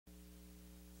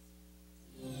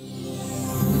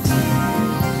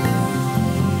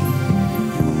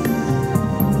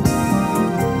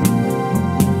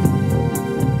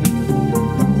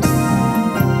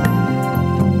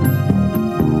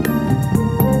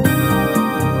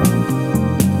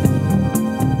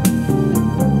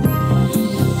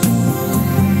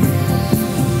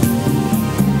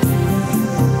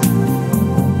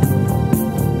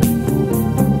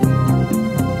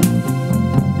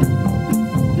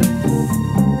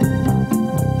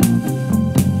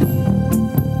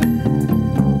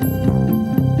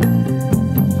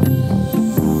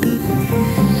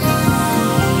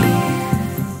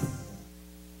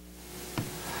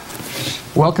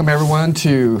Welcome everyone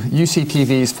to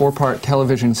UCTV's four-part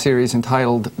television series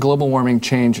entitled Global Warming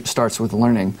Change Starts with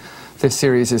Learning. This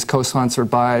series is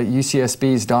co-sponsored by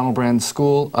UCSB's Donald Bren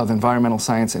School of Environmental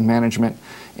Science and Management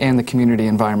and the Community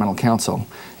Environmental Council.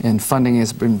 And funding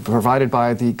has been provided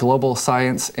by the Global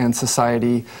Science and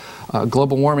Society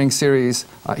Global Warming Series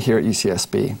here at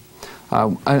UCSB.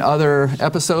 In other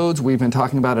episodes, we've been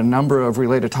talking about a number of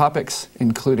related topics,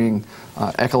 including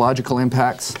ecological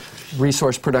impacts,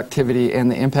 resource productivity, and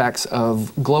the impacts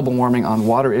of global warming on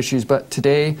water issues. But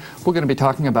today, we're going to be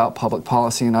talking about public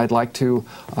policy, and I'd like to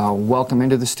welcome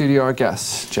into the studio our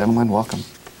guests. Gentlemen, welcome.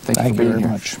 Thank you for being here.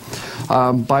 Much.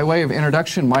 By way of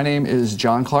introduction, my name is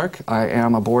Jon Clark. I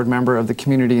am a board member of the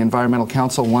Community Environmental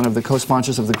Council, one of the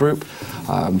co-sponsors of the group.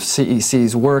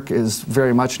 CEC's work is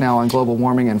very much now on global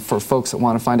warming, and for folks that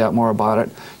want to find out more about it,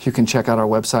 you can check out our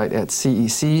website at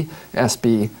cecsb.org.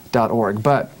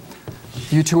 But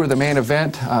you two are the main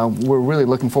event. We're really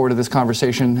looking forward to this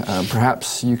conversation.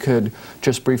 Perhaps you could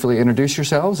just briefly introduce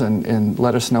yourselves and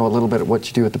let us know a little bit of what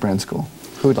you do at the Bren School.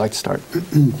 Who would like to start?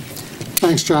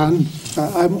 Thanks, John.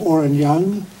 I'm Oran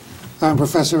Young. I'm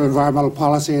professor of environmental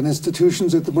policy and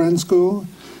institutions at the Bren School.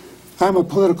 I'm a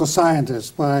political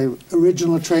scientist by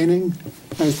original training.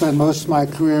 I spent most of my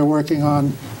career working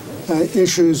on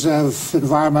issues of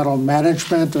environmental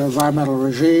management or environmental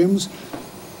regimes.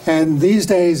 And these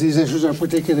days, these issues are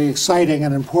particularly exciting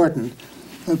and important,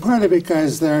 partly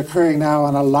because they're occurring now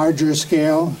on a larger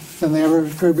scale than they ever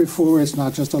occurred before. It's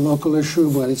not just a local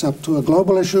issue, but it's up to a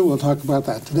global issue. We'll talk about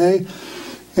that today.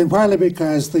 And partly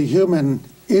because the human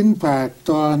impact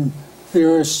on the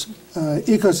Earth's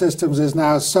ecosystems is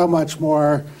now so much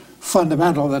more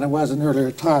fundamental than it was in earlier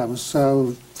times.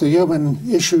 So the human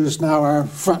issues now are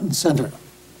front and center.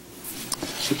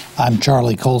 I'm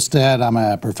Charles Kolstad. I'm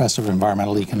a professor of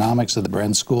environmental economics at the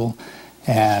Bren School,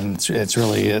 and it's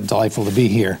really delightful to be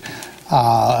here.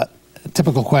 A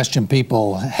typical question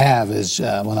people have is,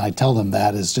 when I tell them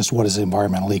that, is just what is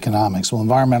environmental economics? Well,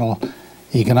 environmental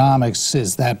economics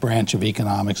is that branch of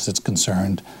economics that's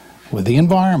concerned with the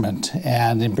environment,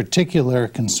 and in particular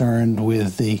concerned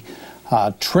with the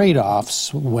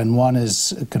trade-offs when one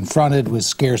is confronted with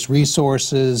scarce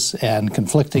resources and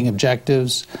conflicting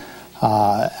objectives.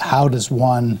 How does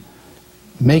one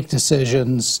make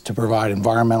decisions to provide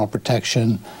environmental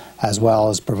protection as well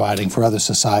as providing for other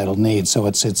societal needs? So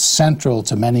it's central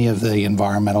to many of the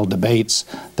environmental debates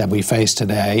that we face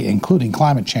today, including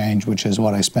climate change, which is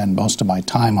what I spend most of my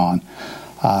time on.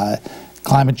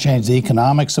 Climate change, the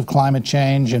economics of climate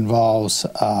change involves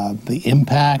the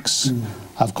impacts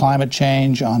of climate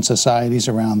change on societies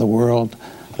around the world,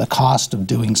 the cost of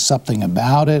doing something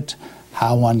about it,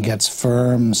 how one gets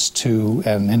firms to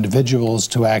and individuals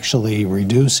to actually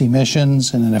reduce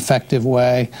emissions in an effective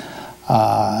way,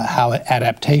 how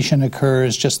adaptation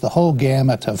occurs, just the whole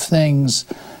gamut of things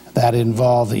that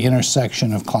involve the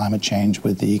intersection of climate change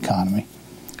with the economy.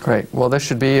 Great. Well, this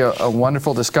should be a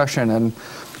wonderful discussion, and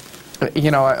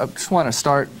you know, I just want to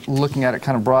start looking at it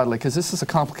kind of broadly, because this is a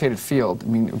complicated field. I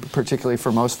mean, particularly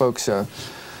for most folks,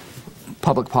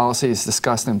 public policy is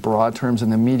discussed in broad terms in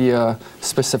the media.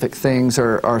 Specific things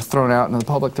are thrown out in the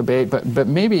public debate. But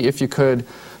maybe if we could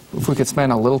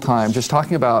spend a little time just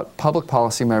talking about public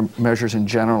policy measures in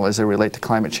general as they relate to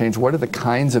climate change. What are the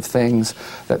kinds of things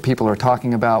that people are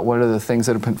talking about? What are the things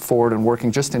that have been forward and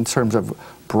working just in terms of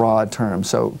broad terms?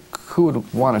 So who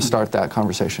would want to start that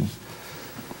conversation?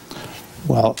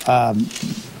 Well,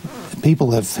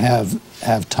 people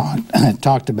have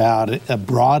talked about it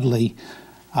broadly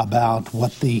about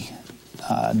what the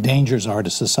dangers are to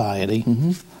society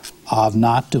of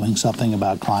not doing something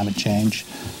about climate change,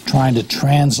 trying to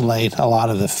translate a lot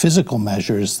of the physical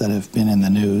measures that have been in the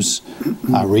news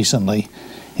recently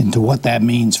into what that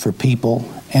means for people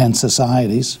and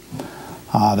societies.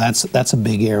 That's a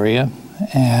big area.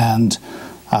 And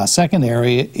second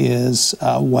area is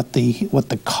what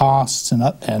the costs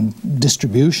and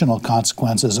distributional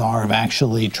consequences are of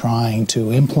actually trying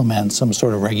to implement some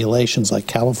sort of regulations like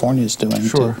California is doing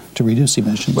to reduce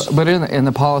emissions. But in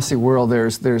the policy world,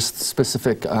 there's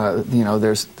specific, you know,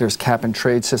 there's cap and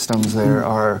trade systems. There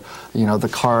are, you know, the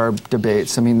CARB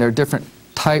debates. I mean, there are different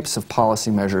types of policy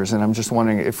measures, and I'm just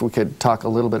wondering if we could talk a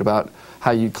little bit about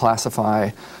how you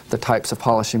classify the types of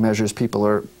policy measures people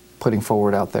are putting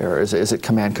forward out there. Is it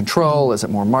command control? Is it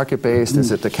more market-based?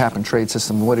 Is it the cap and trade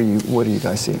system? What do you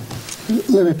guys see?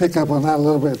 Let me pick up on that a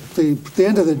little bit. At the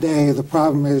end of the day, the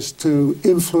problem is to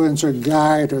influence or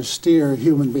guide or steer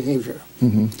human behavior.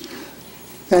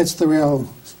 That's the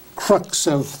real crux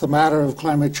of the matter of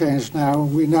climate change now.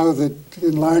 We know that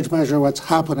in large measure what's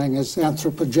happening is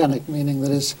anthropogenic, meaning that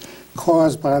it's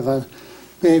caused by the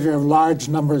behavior of large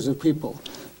numbers of people.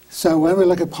 So when we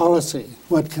look at policy,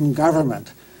 what can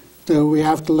government do? We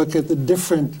have to look at the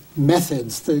different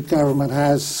methods that government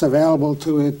has available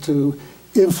to it to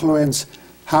influence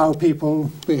how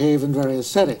people behave in various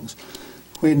settings.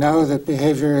 We know that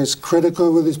behavior is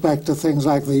critical with respect to things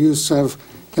like the use of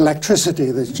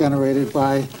electricity that's generated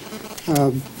by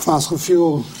fossil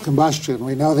fuel combustion.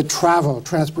 We know that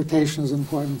transportation is an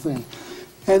important thing.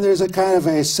 And there's a kind of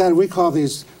a set, we call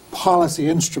these policy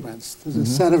instruments. There's a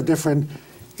set of different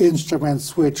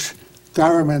instruments which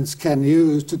governments can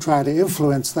use to try to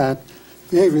influence that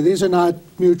behavior. These are not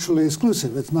mutually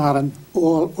exclusive. It's not an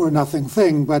all or nothing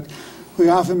thing, but we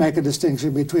often make a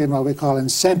distinction between what we call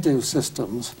incentive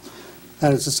systems.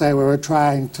 That is to say, where we're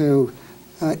trying to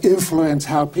influence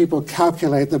how people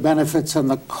calculate the benefits and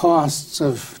the costs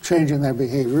of changing their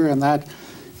behavior, and that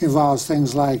involves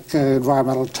things like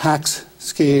environmental tax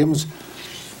schemes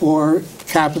or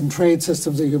cap and trade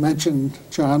systems that you mentioned,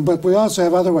 John. But we also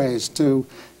have other ways to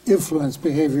influence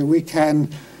behavior. We can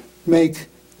make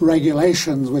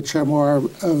regulations which are more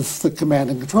of the command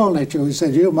and control nature. We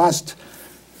said, you must,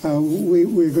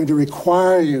 we're going to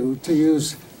require you to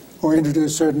use or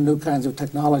introduce certain new kinds of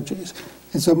technologies.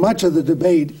 And so much of the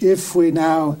debate, if we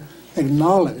now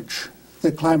acknowledge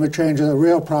that climate change is a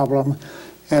real problem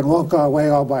and won't go away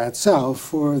all by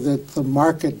itself, or that the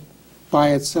market by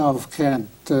itself can't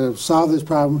solve this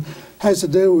problem, has to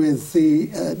do with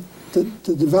the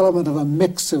development of a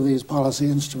mix of these policy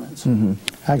instruments.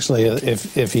 Actually,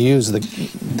 if you use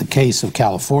the case of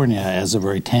California as a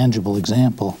very tangible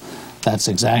example, that's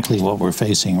exactly what we're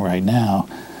facing right now.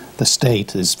 The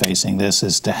state is facing this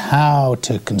as to how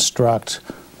to construct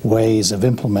ways of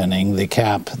implementing the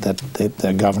cap that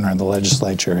the governor and the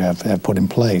legislature have put in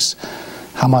place.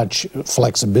 How much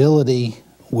flexibility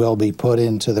will be put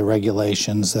into the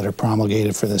regulations that are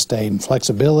promulgated for the state. And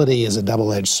flexibility is a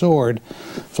double-edged sword.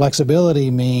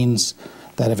 Flexibility means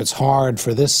that if it's hard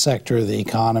for this sector of the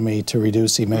economy to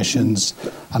reduce emissions,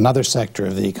 another sector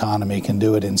of the economy can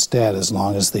do it instead, as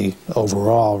long as the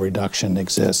overall reduction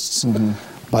exists.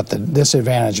 But the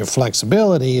disadvantage of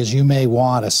flexibility is you may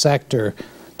want a sector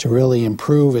to really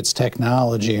improve its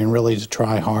technology and really to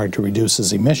try hard to reduce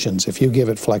its emissions. If you give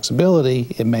it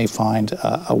flexibility, it may find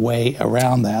a way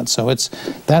around that. So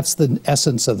that's the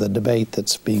essence of the debate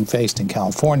that's being faced in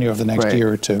California over the next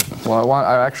year or two. Well,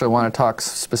 I actually want to talk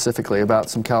specifically about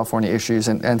some California issues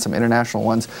and some international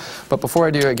ones. But before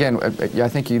I do, again, I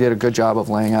think you did a good job of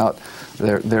laying out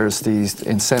there's these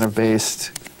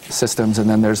incentive-based systems, and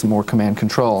then there's more command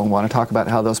control, and want to talk about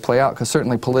how those play out, because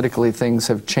certainly politically things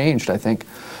have changed, I think,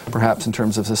 perhaps in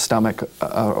terms of systemic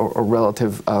or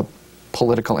relative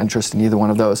political interest in either one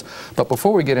of those. But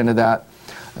before we get into that,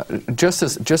 just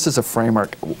as a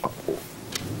framework,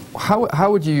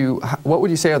 what would you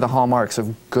say are the hallmarks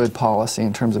of good policy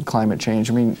in terms of climate change?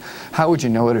 I mean, how would you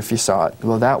know it if you saw it?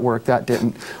 Well, that worked, that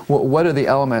didn't. What are the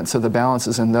elements of the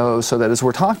balances in those, so that as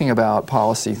we're talking about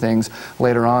policy things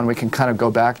later on, we can kind of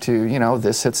go back to, you know,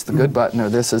 this hits the good button, or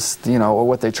this is, you know, or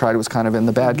what they tried was kind of in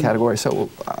the bad category. So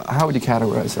how would you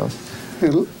categorize those?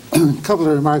 A couple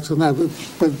of remarks on that,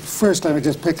 but first let me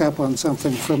just pick up on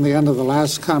something from the end of the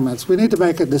last comments. We need to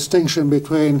make a distinction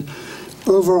between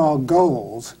overall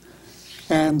goals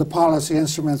and the policy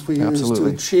instruments we use to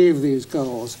achieve these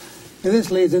goals. And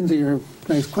this leads into your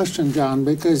next question, John,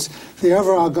 because the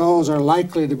overall goals are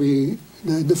likely to be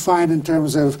defined in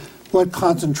terms of what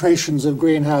concentrations of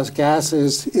greenhouse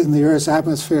gases in the Earth's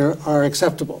atmosphere are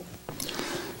acceptable.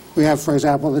 We have, for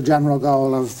example, the general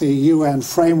goal of the UN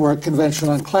Framework Convention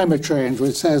on Climate Change,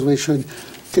 which says we should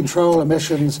control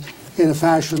emissions in a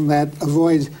fashion that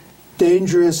avoids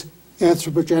dangerous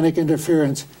anthropogenic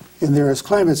interference in the Earth's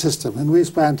climate system. And we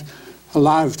spent a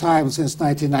lot of time since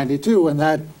 1992 when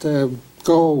that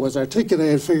goal was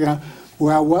articulated, figuring out,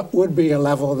 well, what would be a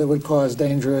level that would cause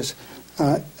dangerous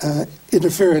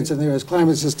interference in the Earth's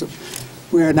climate system.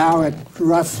 We are now at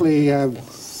roughly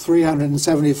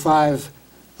 375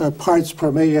 parts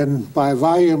per million by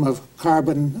volume of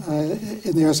carbon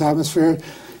in the Earth's atmosphere.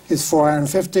 Is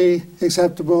 450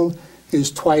 acceptable?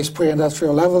 Is twice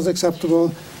pre-industrial levels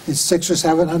acceptable? Is 600 or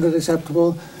 700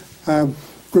 acceptable?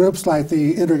 Groups like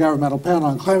the Intergovernmental Panel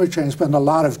on Climate Change spend a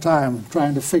lot of time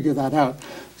trying to figure that out.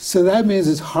 So that means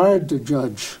it's hard to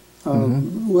judge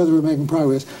whether we're making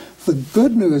progress. The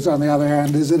good news, on the other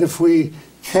hand, is that if we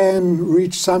can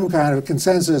reach some kind of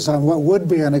consensus on what would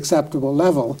be an acceptable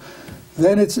level,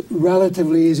 then it's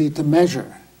relatively easy to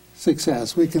measure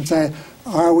success. We can say,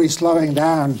 are we slowing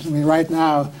down? I mean, right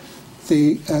now,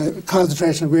 the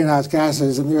concentration of greenhouse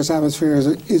gases in the Earth's atmosphere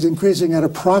is increasing at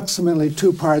approximately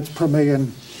 2 parts per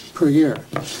million per year.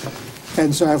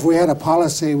 And so if we had a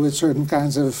policy with certain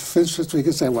kinds of interests, we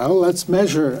could say, well, let's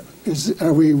measure,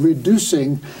 are we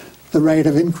reducing the rate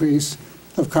of increase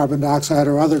of carbon dioxide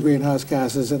or other greenhouse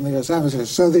gases in the Earth's atmosphere?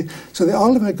 So the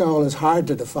ultimate goal is hard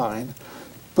to define,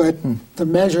 but to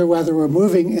measure whether we're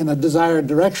moving in a desired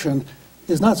direction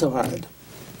is not so hard.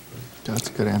 That's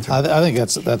a good answer. I think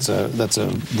that's a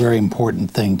very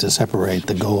important thing, to separate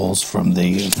the goals from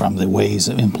the ways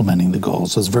of implementing the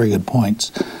goals. Those are very good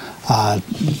points.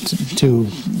 To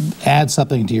add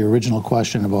something to your original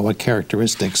question about what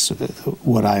characteristics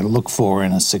would I look for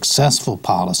in a successful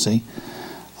policy,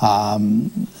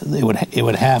 it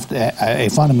would have to, a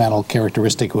fundamental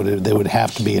characteristic they would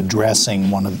have to be addressing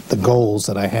one of the goals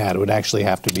that I had. It would actually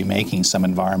have to be making some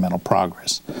environmental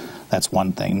progress. That's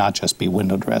one thing, not just be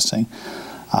window dressing.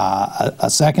 A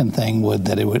second thing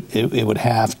it would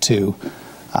have to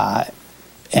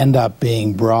end up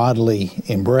being broadly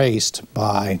embraced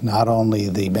by not only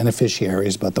the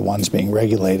beneficiaries but the ones being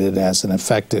regulated as an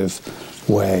effective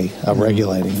way of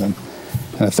regulating them.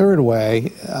 And a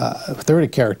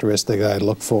third characteristic that I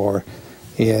look for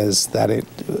is that it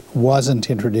wasn't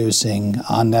introducing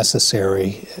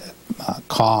unnecessary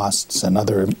costs and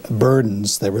other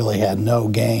burdens that really had no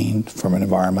gain from an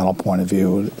environmental point of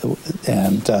view.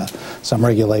 And some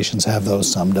regulations have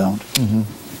those, some don't. Mm-hmm.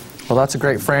 Well, that's a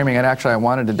great framing, and actually I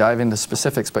wanted to dive into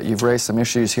specifics, but you've raised some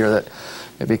issues here that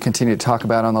maybe continue to talk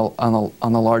about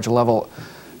on the larger level.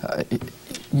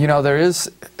 You know, there is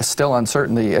still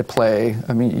uncertainty at play.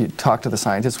 I mean, you talk to the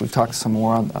scientists, we've talked some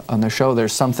more on the show.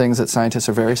 There's some things that scientists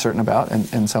are very certain about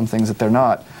and some things that they're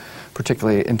not,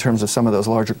 particularly in terms of some of those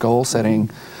larger goal-setting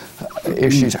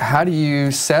issues. How do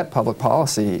you set public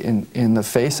policy in the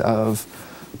face of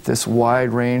this wide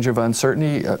range of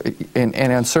uncertainty, and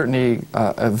uncertainty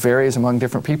varies among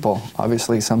different people?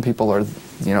 Obviously, some people are,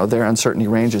 you know, their uncertainty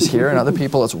range is here, and other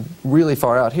people it's really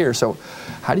far out here. So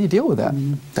how do you deal with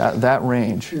that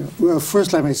range? Yeah. Well,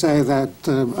 first let me say that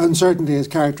uncertainty is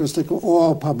characteristic of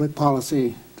all public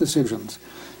policy decisions.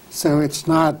 So it's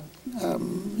not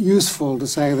useful to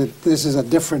say that this is a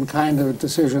different kind of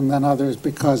decision than others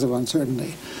because of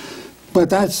uncertainty. But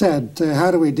that said,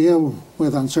 how do we deal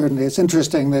with uncertainty? It's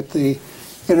interesting that the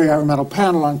Intergovernmental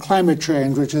Panel on Climate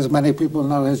Change, which as many people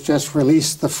know has just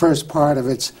released the first part of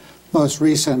its most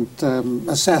recent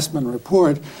assessment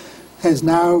report, has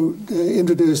now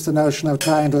introduced the notion of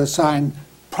trying to assign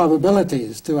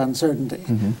probabilities to uncertainty.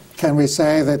 Mm-hmm. Can we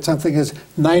say that something is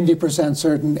 90%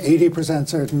 certain, 80%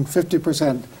 certain,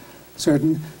 50%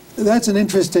 certain? That's an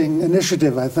interesting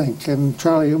initiative, I think. And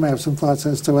Charlie, you may have some thoughts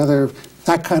as to whether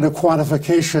that kind of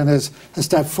quantification is a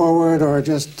step forward or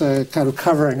just kind of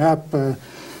covering up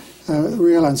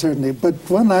real uncertainty. But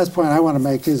one last point I want to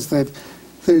make is that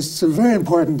there's a very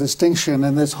important distinction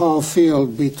in this whole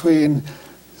field between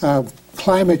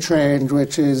climate change,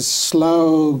 which is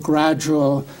slow,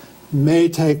 gradual, may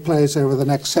take place over the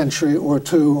next century or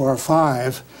two or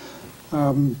five,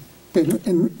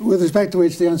 with respect to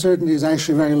which the uncertainty is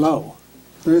actually very low.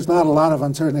 There is not a lot of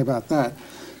uncertainty about that.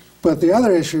 But the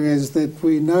other issue is that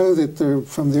we know that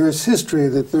from the Earth's history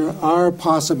that there are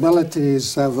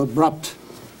possibilities of abrupt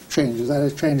changes, that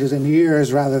is, changes in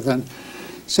years rather than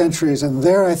centuries. And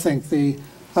there I think the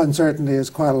uncertainty is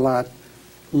quite a lot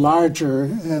larger,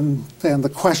 and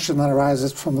the question that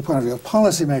arises from the point of view of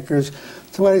policymakers,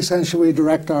 to what extent should we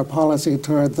direct our policy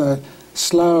toward the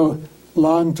slow,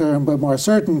 long-term but more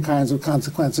certain kinds of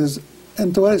consequences,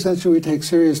 and to what extent should we take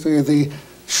seriously the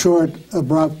short,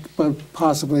 abrupt, but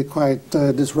possibly quite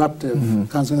disruptive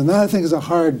consequences? And that, I think, is a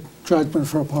hard judgment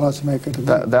for a policymaker to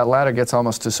make. That latter gets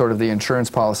almost to sort of the insurance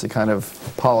policy kind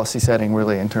of policy setting,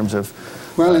 really, in terms of...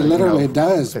 Well, it literally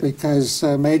does, because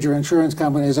major insurance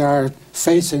companies are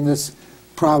facing this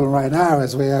problem right now,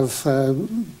 as we have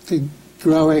the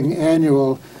growing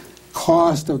annual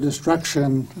cost of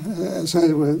destruction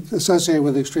associated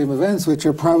with extreme events, which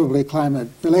are probably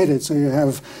climate-related. So you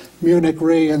have Munich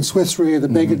Re and Swiss Re, the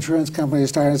big insurance companies,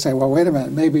 starting to say, well, wait a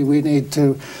minute, maybe we need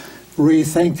to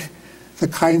rethink the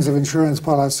kinds of insurance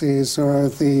policies or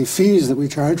the fees that we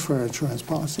charge for our insurance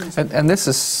policies. And this,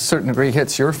 to a certain degree,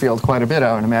 hits your field quite a bit.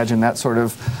 I would imagine that sort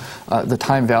of the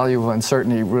time value of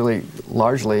uncertainty really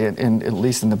largely, at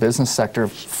least in the business sector,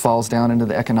 falls down into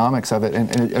the economics of it.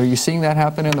 And are you seeing that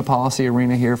happen in the policy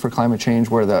arena here for climate change,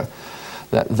 where that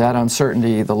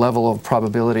uncertainty, the level of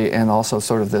probability, and also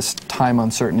sort of this time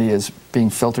uncertainty is being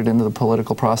filtered into the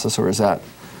political process, or is that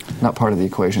not part of the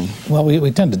equation? Well,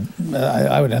 we tend to,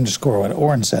 I would underscore what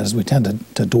Oran says, we tend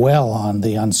to dwell on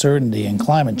the uncertainty in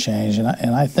climate change, and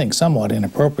I think somewhat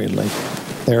inappropriately.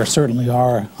 There certainly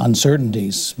are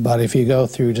uncertainties, but if you go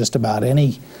through just about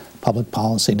any public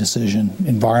policy decision,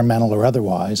 environmental or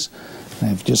otherwise,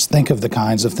 And if you just think of the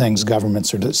kinds of things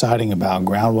governments are deciding about,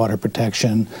 groundwater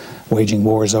protection, waging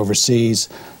wars overseas,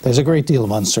 there's a great deal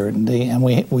of uncertainty, and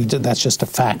that's just a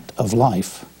fact of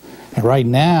life. And right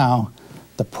now,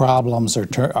 the problems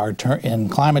in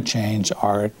climate change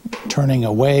are turning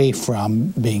away from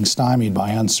being stymied by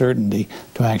uncertainty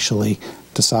to actually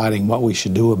deciding what we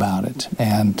should do about it.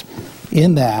 And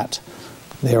in that,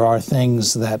 there are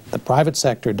things that the private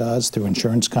sector does through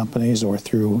insurance companies or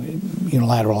through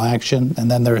unilateral action,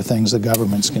 and then there are things that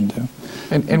governments can do.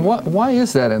 And why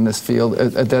is that in this field,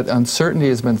 that uncertainty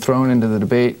has been thrown into the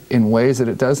debate in ways that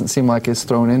it doesn't seem like it's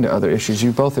thrown into other issues?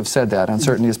 You both have said that.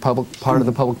 Uncertainty is part of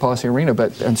the public policy arena,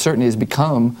 but uncertainty has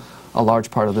become a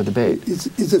large part of the debate.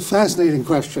 It's a fascinating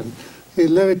question.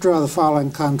 Let me draw the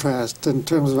following contrast in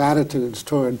terms of attitudes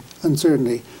toward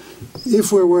uncertainty.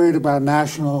 If we're worried about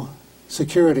national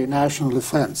security, national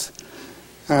defense,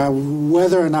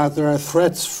 whether or not there are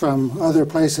threats from other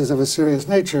places of a serious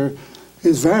nature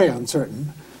is very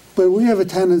uncertain. But we have a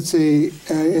tendency,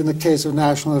 in the case of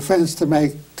national defense, to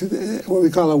make what we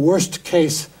call a worst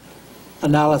case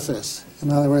analysis.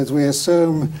 In other words, we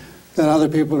assume that other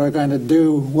people are going to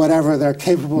do whatever they're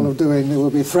capable of doing that will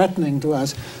be threatening to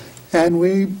us. And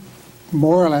we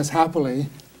more or less happily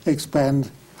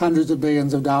expend hundreds of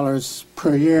billions of dollars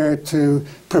per year to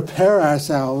prepare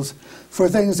ourselves for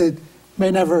things that may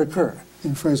never occur.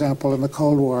 And for example, in the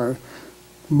Cold War,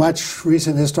 much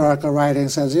recent historical writing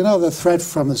says, the threat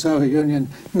from the Soviet Union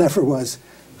never was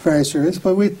very serious,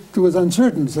 but it was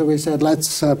uncertain, so we said,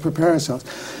 let's prepare ourselves.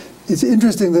 It's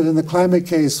interesting that in the climate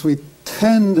case,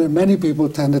 many people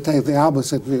tend to take the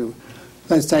opposite view.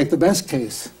 Let's take the best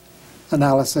case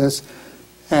analysis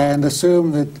and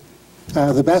assume that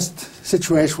the best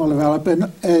situation will develop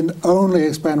and only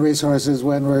expend resources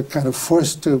when we're kind of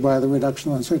forced to by the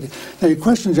reduction of uncertainty. Now, your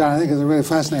question, John, I think is really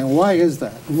fascinating. Why is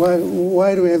that?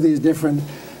 Why do we have these different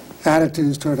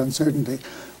attitudes toward uncertainty?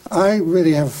 I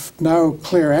really have no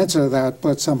clear answer to that,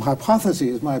 but some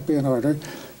hypotheses might be in order.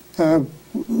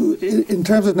 In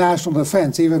terms of national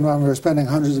defense, even when we were spending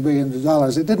hundreds of billions of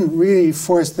dollars, it didn't really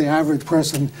force the average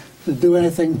person to do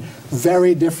anything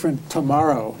very different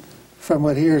tomorrow from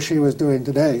what he or she was doing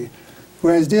today.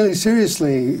 Whereas dealing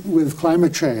seriously with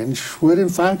climate change would in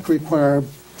fact require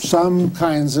some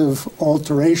kinds of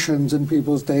alterations in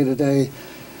people's day-to-day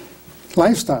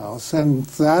lifestyles. And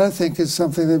that, I think, is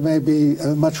something that may be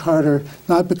much harder,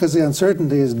 not because the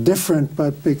uncertainty is different,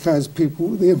 but because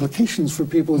the implications for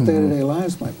people's day-to-day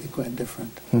lives might be quite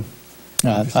different.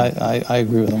 I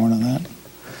agree with Oran on that.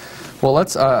 Well,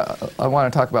 I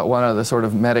want to talk about one other sort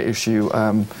of meta issue,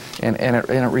 and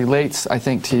it relates, I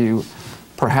think, to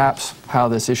perhaps how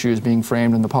this issue is being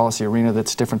framed in the policy arena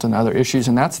that's different than other issues,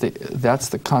 and that's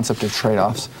the concept of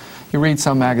trade-offs. You read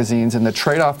some magazines, and the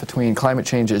trade-off between climate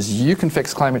change is you can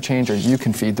fix climate change or you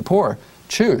can feed the poor.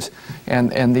 Choose.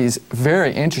 And these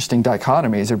very interesting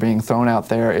dichotomies are being thrown out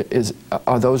there.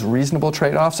 Are those reasonable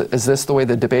trade-offs? Is this the way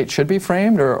the debate should be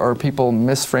framed, or are people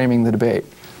misframing the debate?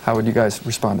 How would you guys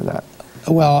respond to that?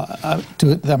 Well,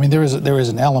 I mean, there is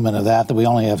an element of that we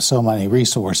only have so many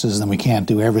resources and we can't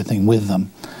do everything with them.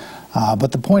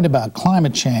 But the point about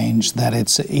climate change, that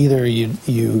it's either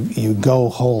you go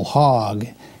whole hog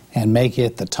and make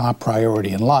it the top priority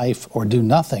in life, or do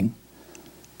nothing,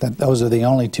 that those are the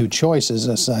only two choices,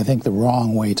 is, I think, the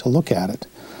wrong way to look at it.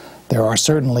 There are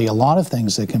certainly a lot of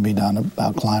things that can be done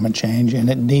about climate change, and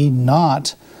it need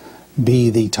not be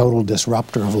the total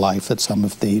disruptor of life that some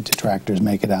of the detractors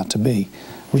make it out to be.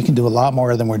 We can do a lot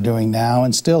more than we're doing now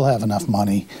and still have enough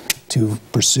money to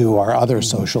pursue our other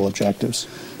social objectives.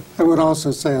 I would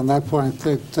also say on that point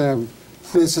that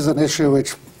this is an issue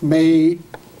which may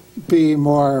be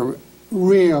more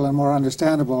real and more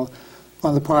understandable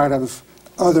on the part of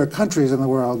other countries in the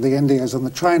world, the Indias and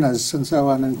the Chinas and so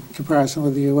on, in comparison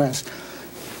with the U.S.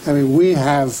 I mean, we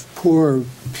have poor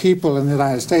people in the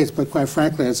United States, but quite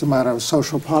frankly, it's a matter of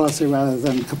social policy rather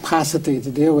than capacity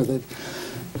to deal with it.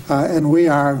 And we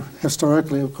are,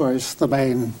 historically, of course, the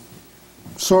main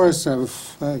source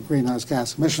of greenhouse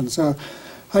gas emissions. So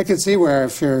I could see where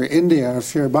if you're India, or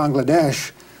if you're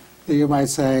Bangladesh, you might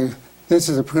say, this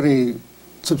is a pretty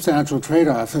substantial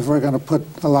trade-off. If we're going to put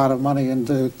a lot of money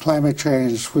into climate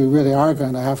change, we really are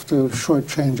going to have to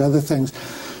shortchange other things.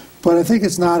 But I think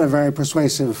it's not a very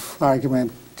persuasive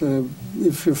argument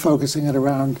if you're focusing it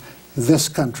around this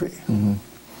country. Mm-hmm.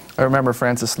 I remember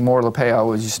Frances Moore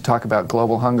Lapeo used to talk about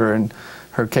global hunger, and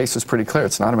her case was pretty clear.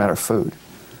 It's not a matter of food.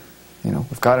 You know,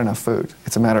 we've got enough food.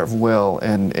 It's a matter of will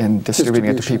and distributing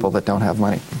it to people that don't have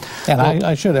money. And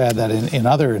I should add that in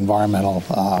other environmental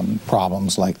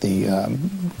problems, like the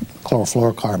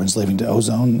chlorofluorocarbons leading to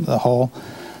ozone hole,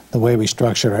 the way we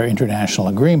structured our international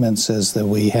agreements is that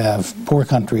we have poor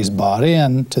countries bought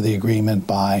in to the agreement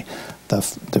by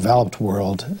the developed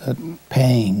world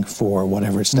paying for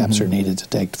whatever steps are needed to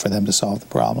take for them to solve the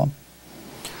problem.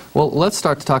 Well, let's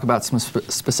start to talk about some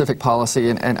specific policy,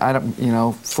 and I don't, you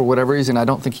know, for whatever reason, I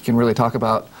don't think you can really talk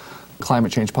about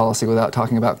climate change policy without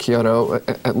talking about Kyoto,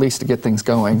 at least to get things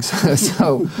going.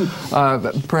 So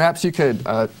perhaps you could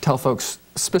tell folks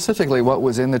specifically what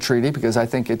was in the treaty, because I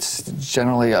think it's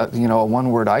generally a, you know, a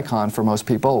one-word icon for most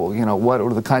people. You know, what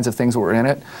are the kinds of things that were in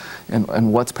it,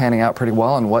 and what's panning out pretty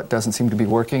well, and what doesn't seem to be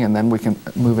working, and then we can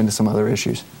move into some other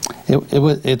issues.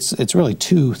 It's really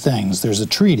two things. There's a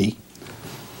treaty,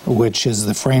 which is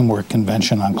the Framework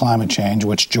Convention on Climate Change,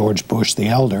 which George Bush the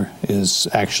Elder is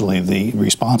actually the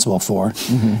responsible for.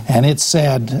 And it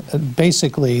said,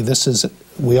 basically, this is,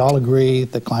 we all agree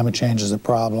that climate change is a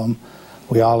problem.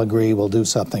 We all agree we'll do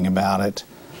something about it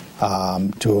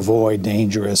to avoid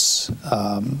dangerous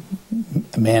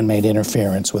man-made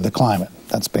interference with the climate.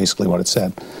 That's basically what it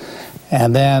said.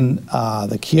 And then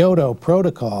the Kyoto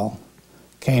Protocol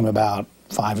came about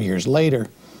 5 years later,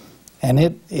 and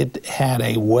it had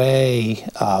a way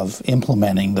of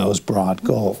implementing those broad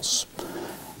goals.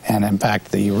 And in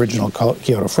fact, the original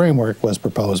Kyoto framework was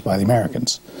proposed by the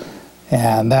Americans.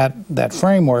 And that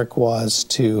framework was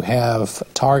to have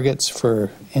targets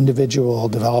for individual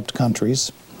developed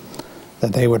countries,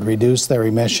 that they would reduce their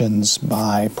emissions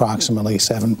by approximately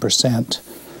 7%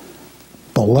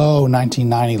 below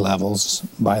 1990 levels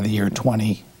by the year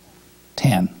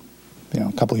 2010, you know,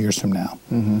 a couple years from now.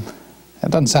 That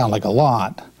doesn't sound like a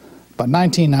lot, but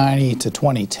 1990 to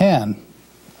 2010,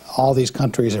 all these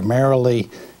countries are merrily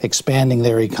expanding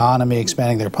their economy,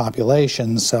 expanding their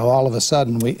populations, so all of a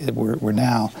sudden we're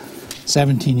now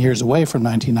 17 years away from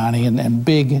 1990, and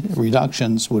big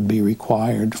reductions would be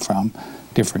required from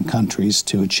different countries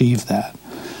to achieve that.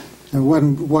 And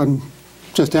one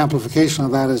just amplification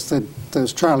of that is that,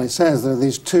 as Charlie says, there are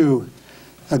these two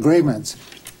agreements,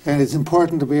 and it's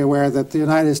important to be aware that the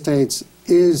United States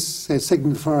is a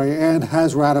signatory and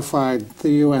has ratified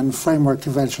the UN Framework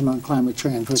Convention on Climate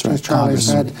Change, which, as Charlie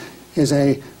said, is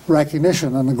a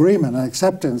recognition, an agreement, an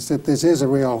acceptance that this is a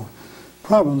real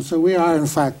problem. So we are, in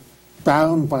fact,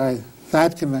 bound by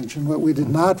that convention. What we did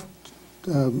not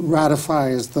ratify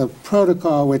is the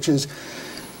protocol, which is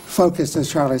focused,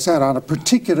 as Charlie said, on a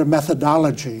particular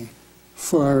methodology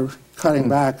for cutting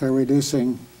back or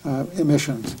reducing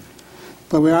emissions.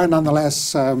 But we are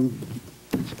nonetheless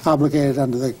obligated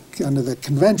under the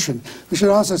convention. We should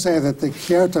also say that the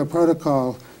Kyoto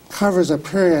Protocol covers a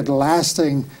period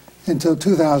lasting until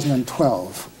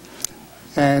 2012,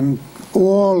 and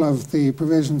all of the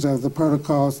provisions of the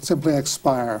protocol simply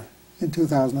expire in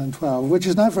 2012, which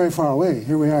is not very far away.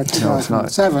 Here we are,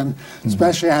 2007,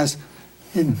 especially as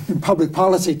in public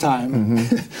policy time.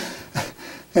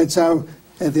 And so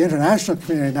the international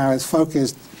community now is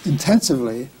focused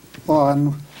intensively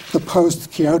on the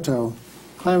post-Kyoto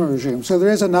climate regime. So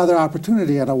there is another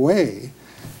opportunity and a way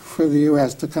for the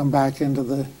U.S. to come back into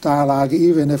the dialogue,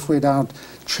 even if we don't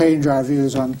change our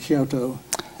views on Kyoto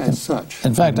as such.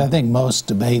 In fact, I think most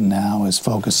debate now is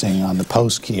focusing on the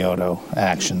post-Kyoto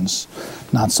actions,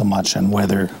 not so much on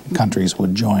whether countries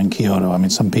would join Kyoto. I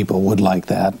mean, some people would like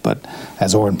that, but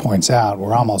as Oran points out,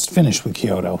 we're almost finished with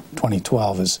Kyoto.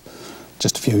 2012 is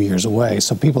just a few years away,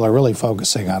 so people are really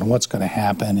focusing on what's going to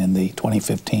happen in the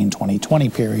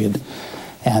 2015-2020 period,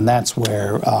 and that's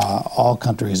where all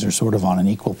countries are sort of on an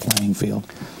equal playing field.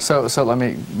 So let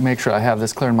me make sure I have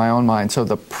this clear in my own mind. So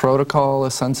the protocol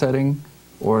is sunsetting,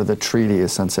 or the treaty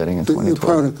is sunsetting in 2012? The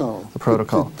protocol. The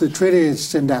protocol. The treaty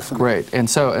is indefinite. Great. And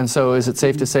so is it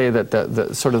safe to say that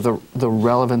the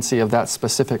relevancy of that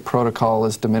specific protocol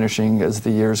is diminishing as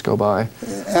the years go by?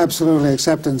 Absolutely,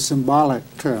 except in symbolic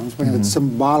terms. I mean, it's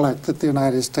symbolic that the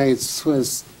United States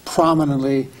was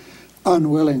prominently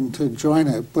unwilling to join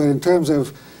it. But in terms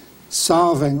of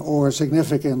solving or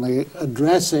significantly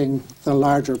addressing the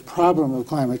larger problem of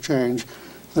climate change,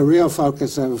 the real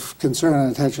focus of concern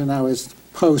and attention now is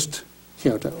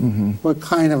post-Kyoto. What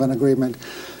kind of an agreement?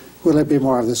 Will it be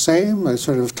more of the same, a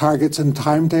sort of targets and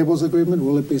timetables agreement?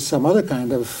 Will it be some other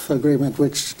kind of agreement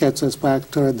which gets us back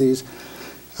toward these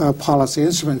policy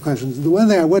instrument questions? The one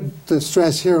thing I would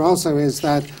stress here also is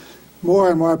that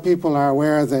more and more people are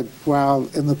aware that while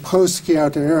in the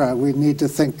post-Kyoto era we need to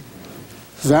think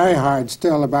very hard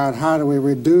still about how do we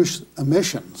reduce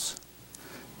emissions,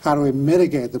 how do we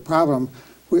mitigate the problem,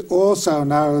 we also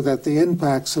know that the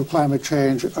impacts of climate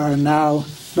change are now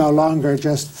no longer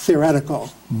just theoretical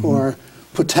or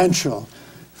potential.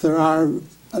 There are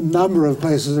a number of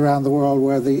places around the world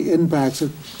where the impacts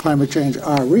of climate change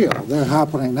are real. They're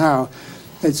happening now.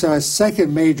 it's a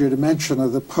second major dimension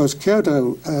of the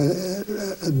post-Kyoto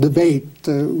debate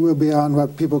will be on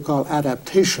what people call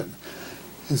adaptation.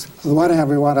 On the one hand,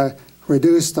 we want to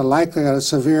reduce the likelihood of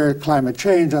severe climate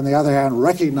change. On the other hand,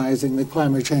 recognizing that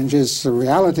climate change is a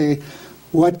reality,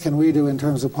 what can we do in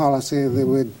terms of policy that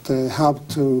would help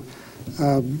to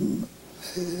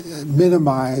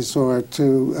minimize or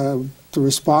to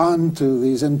respond to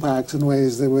these impacts in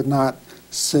ways that would not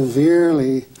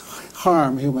severely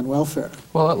harm human welfare?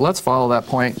 Well, let's follow that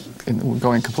point. We're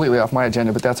going completely off my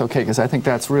agenda, but that's okay, because I think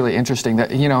that's really interesting.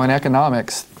 That, you know, in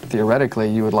economics, theoretically,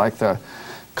 you would like the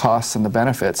costs and the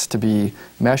benefits to be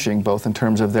meshing, both in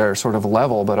terms of their sort of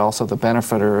level, but also the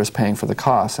benefiter is paying for the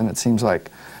costs. And it seems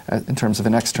like, in terms of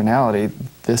an externality,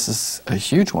 this is a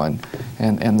huge one.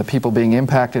 And the people being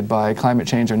impacted by climate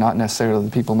change are not necessarily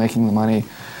the people making the money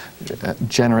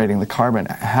generating the carbon.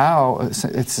 How,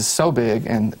 it's so big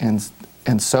and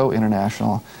so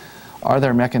international. Are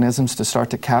there mechanisms to start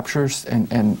to capture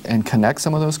and connect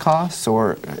some of those costs,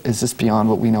 or is this beyond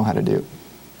what we know how to do?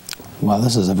 Well,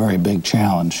 this is a very big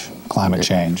challenge, climate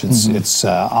change. It's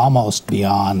almost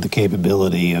beyond the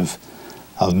capability of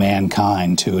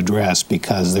mankind to address,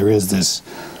 because there's this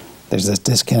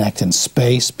disconnect in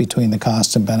space between the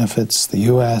costs and benefits. The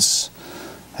U.S.,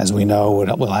 as we know,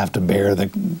 will have to bear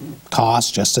the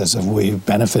cost, just as if we've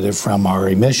benefited from our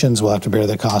emissions, we'll have to bear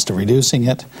the cost of reducing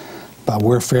it. But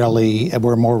we're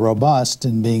more robust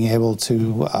in being able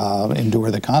to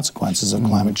endure the consequences of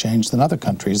climate change than other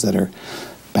countries that are,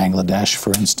 Bangladesh,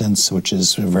 for instance, which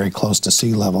is very close to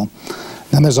sea level.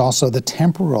 Then there's also the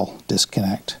temporal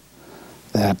disconnect,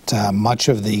 that much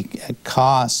of the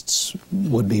costs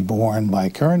would be borne by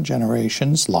current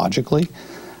generations, logically,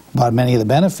 but many of the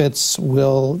benefits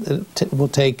will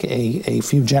take a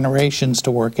few generations to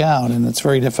work out, and it's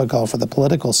very difficult for the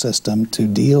political system to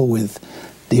deal with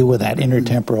that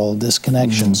intertemporal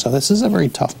disconnection. So this is a very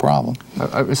tough problem.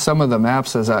 Some of the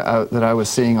maps that I was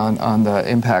seeing on the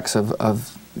impacts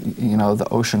of you know, the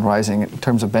ocean rising, in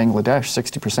terms of Bangladesh,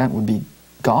 60% would be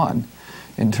gone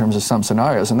in terms of some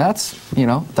scenarios, and that's, you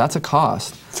know, that's a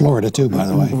cost. Florida too, by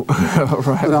the way.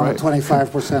 Right, but only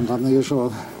 25% on the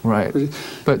usual. Right.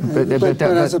 But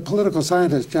as a political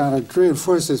scientist, John, I'd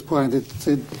reinforce this point.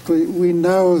 We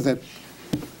know that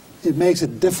it makes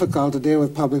it difficult to deal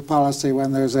with public policy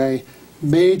when there's a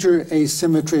major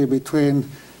asymmetry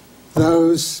between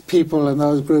those people and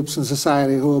those groups in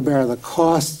society who will bear the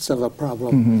costs of a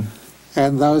problem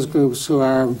and those groups who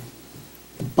are,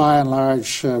 by and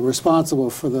large, responsible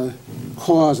for the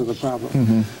cause of the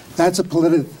problem. That's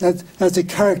a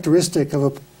characteristic of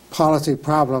a policy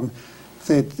problem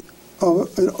that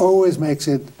it always makes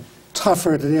it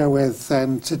tougher to deal with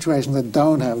than situations that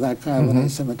don't have that kind of an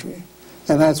asymmetry.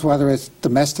 And that's whether it's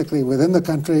domestically within the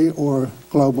country or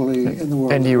globally in the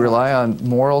world. And do you rely on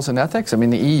morals and ethics? I mean,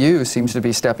 the EU seems to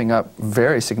be stepping up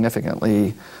very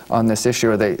significantly on this issue.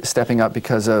 Are they stepping up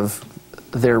because of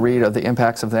their read of the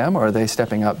impacts of them, or are they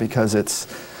stepping up because it's,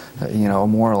 you know, a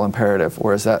moral imperative,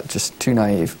 or is that just too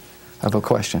naive of a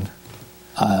question?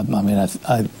 I mean,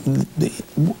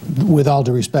 with all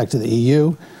due respect to the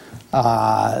EU,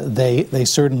 they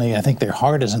certainly, I think their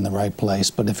heart is in the right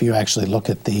place, but if you actually look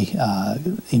at the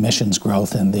emissions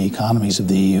growth in the economies of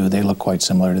the EU, they look quite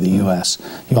similar to the US.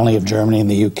 You only have Germany and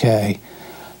the UK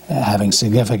having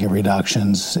significant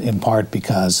reductions, in part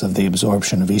because of the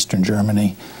absorption of Eastern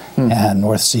Germany and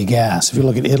North Sea gas. If you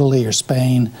look at Italy or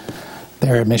Spain,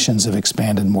 their emissions have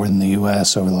expanded more than the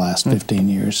US over the last 15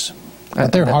 years.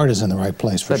 But their heart is in the right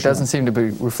place, for sure. That doesn't seem to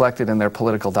be reflected in their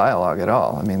political dialogue at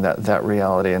all. I mean, that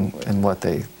reality and what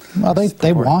they... Well,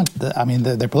 they want, I mean,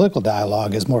 their political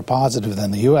dialogue is more positive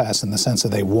than the U.S. in the sense that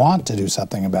they want to do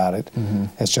something about it.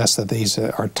 It's just that these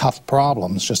are tough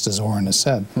problems, just as Oran has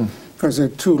said. Because there are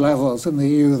two levels in the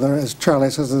EU. There, as Charlie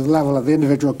says, there's the level of the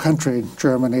individual country,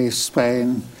 Germany,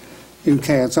 Spain, UK,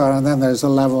 and so on, and then there's the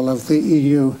level of the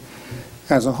EU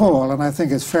as a whole. And I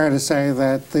think it's fair to say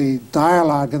that the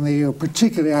dialogue in the EU,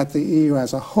 particularly at the EU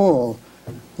as a whole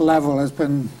level, has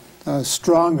been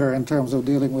stronger in terms of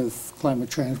dealing with climate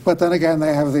change. But then again,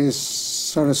 they have these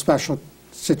sort of special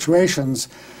situations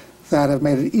that have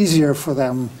made it easier for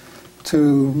them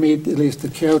to meet at least the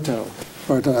Kyoto,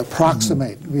 or to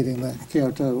approximate meeting the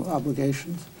Kyoto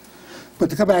obligations. But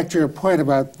to come back to your point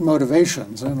about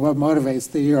motivations and what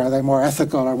motivates the EU, are they more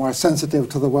ethical or more sensitive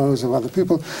to the woes of other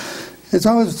people? It's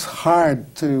always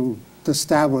hard to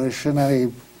establish in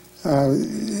any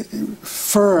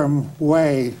firm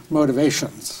way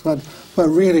motivations, what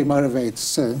really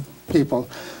motivates people.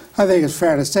 I think it's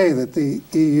fair to say that the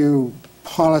EU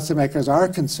policymakers are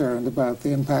concerned about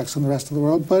the impacts on the rest of the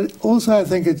world, but also I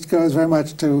think it goes very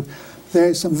much to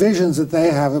there's some visions that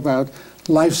they have about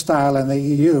lifestyle in the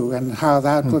EU and how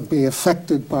that would be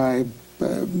affected by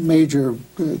major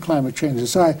climate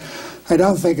changes. So I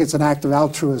don't think it's an act of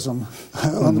altruism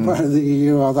on the part of the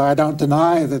EU, although I don't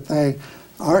deny that they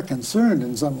are concerned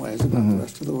in some ways about the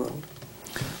rest of the world.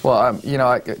 Well, you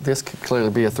know, this could clearly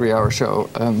be a 3-hour show,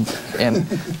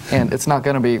 and it's not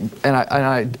going to be. And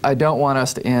I don't want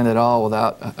us to end at all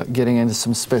without getting into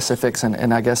some specifics.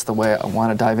 And I guess the way I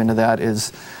want to dive into that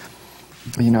is,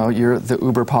 you know, you're the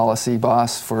Uber policy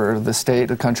boss for the state,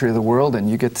 the country, of the world, and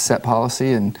you get to set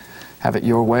policy and have it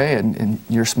your way, and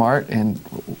you're smart. And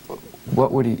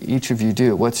what would each of you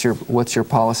do? What's your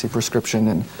policy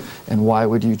prescription, and why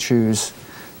would you choose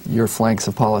your flanks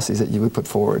of policies that you would put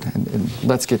forward? And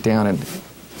let's get down and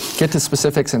get to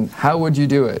specifics and how would you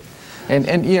do it?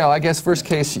 And you know, I guess worst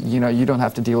case, you know, you don't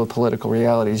have to deal with political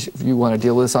realities. If you want to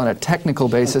deal with this on a technical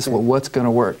basis, well, what's going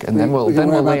to work? And then we'll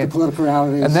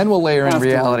layer in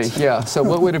reality. Yeah. So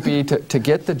what would it be to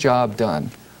get the job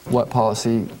done? What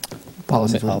policies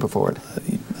would you put forward?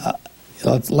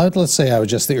 Let's say I was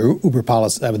just the Uber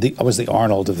policy. I was the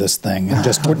Arnold of this thing, and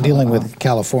just dealing with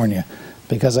California,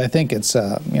 because I think it's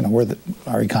you know,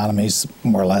 our economy's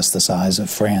more or less the size of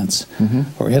France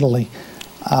or Italy,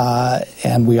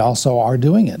 and we also are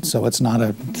doing it. So it's not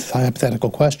a hypothetical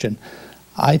question.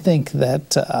 I think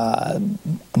that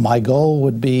my goal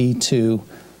would be to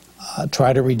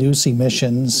try to reduce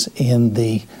emissions in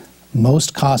the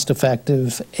most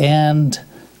cost-effective and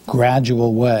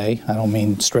gradual way. I don't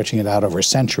mean stretching it out over a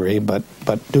century, but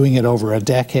doing it over a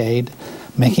decade,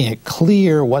 making it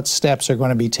clear what steps are going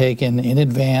to be taken in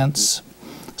advance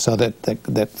so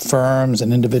that firms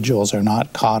and individuals are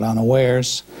not caught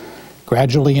unawares,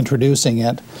 gradually introducing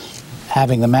it,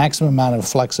 having the maximum amount of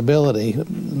flexibility.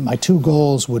 My two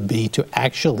goals would be to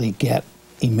actually get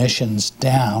emissions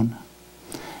down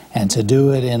and to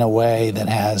do it in a way that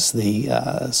has the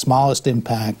smallest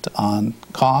impact on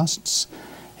costs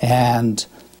and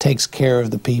takes care of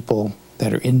the people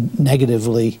that are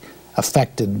negatively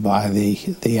affected by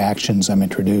the actions I'm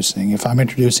introducing. If I'm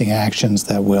introducing actions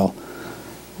that will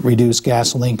reduce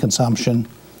gasoline consumption,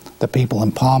 the people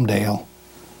in Palmdale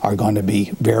are going to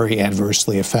be very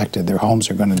adversely affected. Their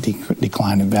homes are going to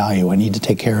decline in value. I need to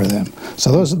take care of them.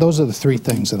 So those are the three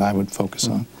things that I would focus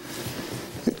on.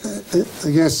 I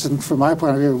guess, and from my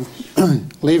point of view,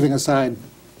 leaving aside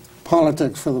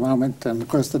politics for the moment, and of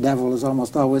course the devil is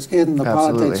almost always in the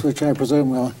politics, which I presume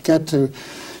we'll get to.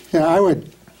 Yeah, I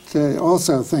would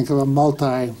also think of a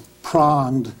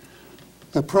multi-pronged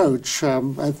approach.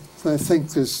 I think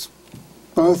there's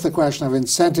both the question of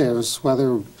incentives,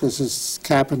 whether this is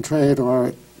cap and trade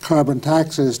or carbon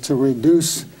taxes to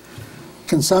reduce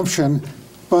consumption,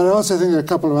 but I also think there are a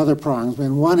couple of other prongs. I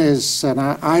mean, one is, and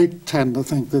I tend to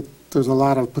think that there's a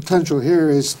lot of potential here,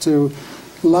 is to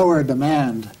lower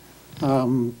demand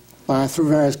through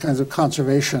various kinds of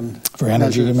conservation. For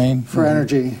energy, you mean? For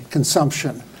energy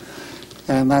consumption.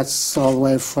 And that's all the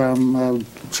way from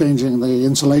changing the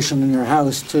insulation in your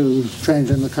house to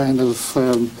changing the kind of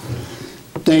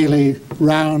daily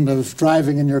round of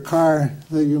driving in your car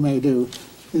that you may do.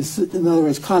 In other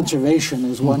words, conservation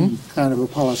is one kind of a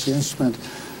policy instrument.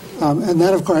 And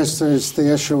then, of course, there's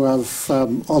the issue of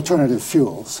alternative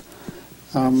fuels.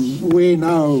 We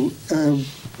know in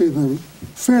a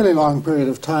fairly long period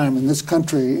of time in this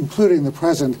country, including the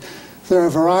present, there are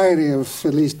a variety of,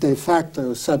 at least de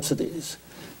facto, subsidies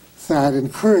that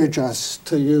encourage us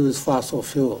to use fossil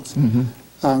fuels.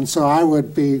 So I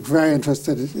would be very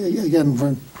interested, again,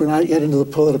 we're not get into the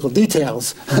political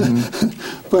details,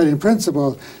 but in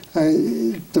principle,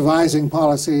 devising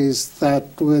policies that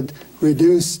would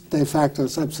reduce de facto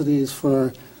subsidies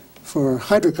for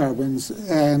hydrocarbons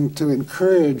and to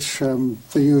encourage the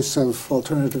use of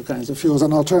alternative kinds of fuels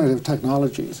and alternative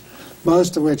technologies,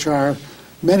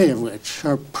 many of which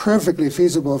are perfectly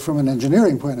feasible from an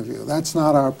engineering point of view. That's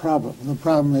not our problem. The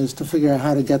problem is to figure out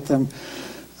how to get them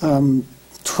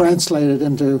translated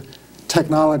into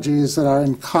technologies that are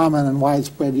in common and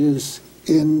widespread use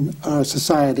in our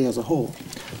society as a whole.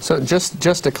 So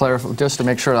just to clarify, just to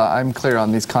make sure that I'm clear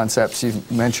on these concepts,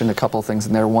 you've mentioned a couple of things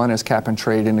in there. One is cap and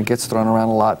trade, and it gets thrown around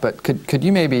a lot. But could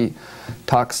you maybe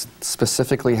talk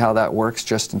specifically how that works,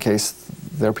 just in case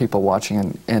there are people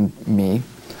watching and me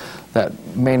that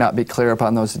may not be clear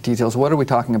upon those details? What are we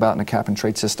talking about in a cap and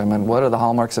trade system, and what are the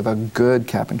hallmarks of a good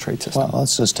cap and trade system? Well,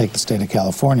 let's just take the state of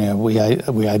California. We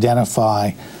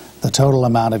identify the total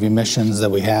amount of emissions that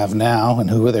we have now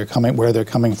and where they're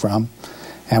coming from,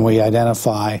 and we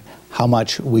identify how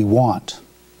much we want.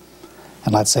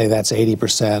 And let's say that's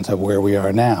 80% of where we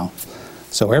are now.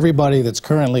 So everybody that's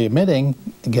currently emitting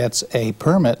gets a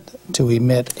permit to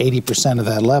emit 80% of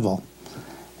that level.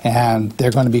 And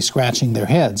they're going to be scratching their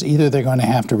heads. Either they're going to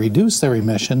have to reduce their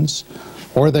emissions,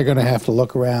 or they're going to have to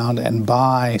look around and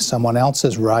buy someone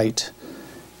else's right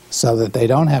so that they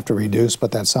don't have to reduce,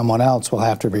 but that someone else will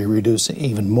have to be reducing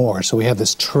even more. So we have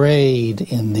this trade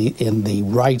in the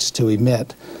rights to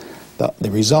emit.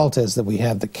 The result is that we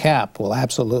have the cap will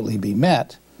absolutely be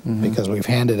met because we've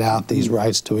handed out these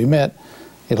rights to emit.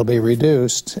 It'll be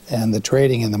reduced, and the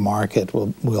trading in the market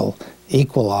will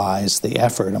equalize the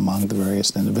effort among the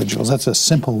various individuals. That's a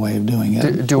simple way of doing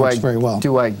it. It works very well.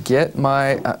 Do I get I'm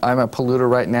a polluter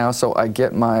right now, so I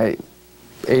get my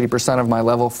 80% of my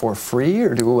level for free,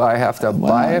 or do I have to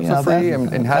buy it for free?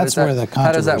 And how does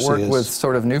that work with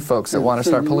sort of new folks that want to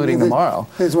start polluting tomorrow?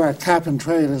 Here's where cap and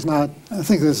trade is not, I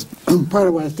think this part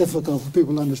of why it's difficult for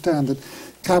people to understand that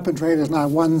cap and trade is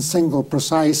not one single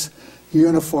precise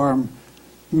uniform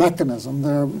mechanism.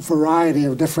 There are a variety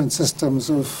of different systems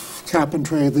of cap and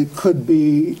trade that could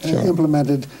be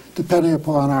implemented depending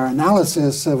upon our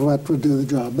analysis of what would do the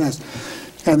job best.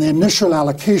 And the initial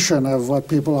allocation of what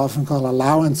people often call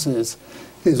allowances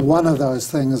is one of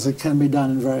those things that can be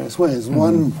done in various ways.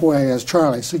 One way, as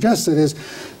Charlie suggested, is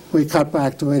we cut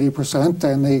back to 80%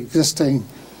 and the existing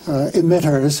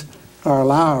emitters are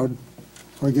allowed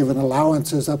or given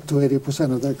allowances up to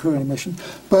 80% of their current emission.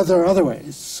 But there are other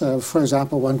ways. For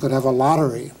example, one could have a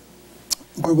lottery,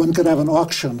 or one could have an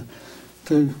auction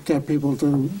to get people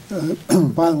to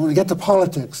buy them. When we get to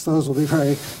politics, those will be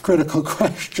very critical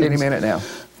questions. Any minute now.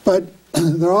 But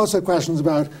there are also questions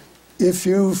about if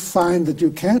you find that you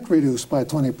can't reduce by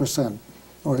 20%,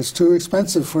 or it's too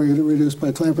expensive for you to reduce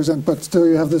by 20%, but still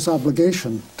you have this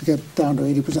obligation to get down to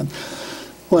 80%.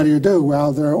 What do you do?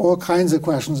 Well, there are all kinds of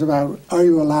questions about, are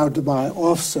you allowed to buy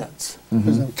offsets?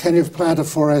 Can you plant a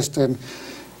forest in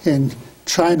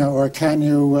China, or can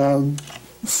you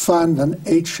fund an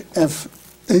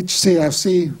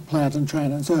HCFC plant in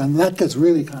China and so on? And that gets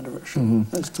really controversial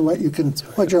as to what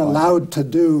you're allowed to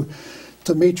do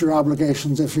to meet your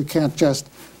obligations if you can't just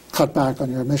cut back on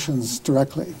your emissions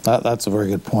directly. That's a very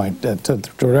good point. To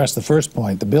address the first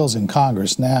point, the bills in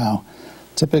Congress now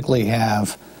typically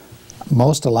have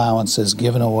most allowances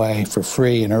given away for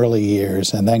free in early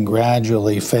years and then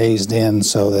gradually phased in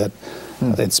so that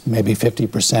it's maybe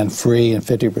 50% free and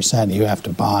 50% you have to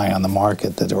buy on the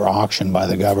market that are auctioned by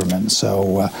the government.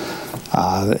 So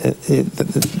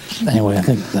anyway, I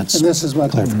think that's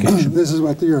clarification. This is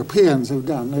what the Europeans have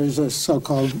done. There's a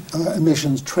so-called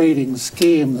emissions trading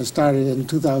scheme that started in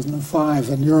 2005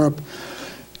 in Europe.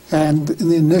 And in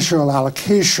the initial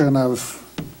allocation of,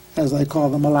 as they call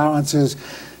them, allowances,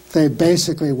 they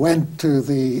basically went to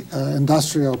the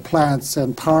industrial plants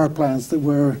and power plants that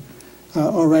were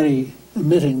already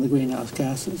emitting the greenhouse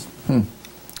gases.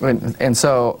 And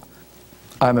so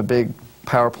I'm a big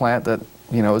power plant that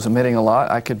is emitting a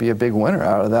lot. I could be a big winner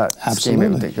out of that scheme.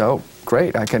 Oh,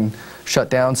 great, I can shut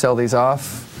down, sell these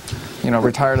off,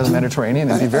 retire to the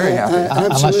Mediterranean and be very happy.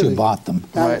 Unless you bought them.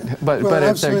 Right. But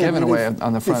if they're given away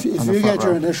on the front If you get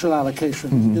your initial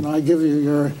allocation, I give you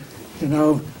your,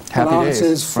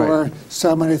 allowances for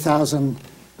so many thousand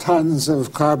tons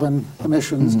of carbon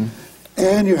emissions,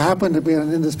 and you happen to be in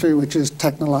an industry which is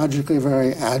technologically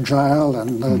very agile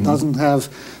and doesn't have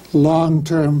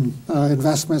long-term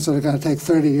investments that are going to take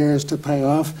 30 years to pay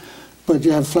off, but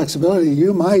you have flexibility,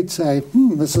 you might say,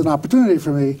 this is an opportunity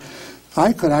for me.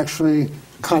 I could actually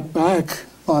cut back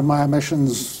on my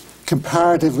emissions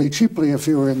comparatively cheaply if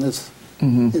you were in this,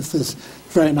 if this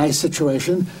very nice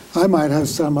situation. I might have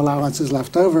some allowances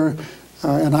left over,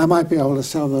 and I might be able to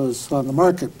sell those on the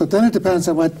market. But then it depends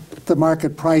on what the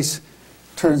market price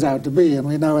turns out to be. And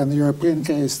we know in the European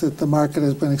case that the market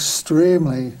has been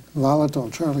extremely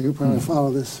volatile. Charlie, you probably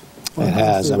follow this. It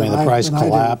has. I mean, the price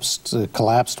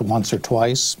collapsed once or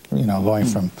twice, going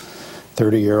from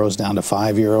 30 euros down to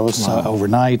 5 euros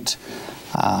overnight.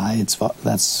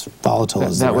 That's volatile.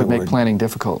 That would make planning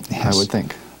difficult, I would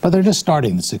think. But they're just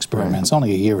starting this experiment. It's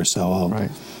only a year or so old.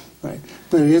 Right.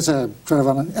 But it is a sort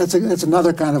of it's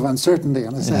another kind of uncertainty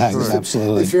in a sense. Yeah,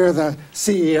 absolutely. If you're the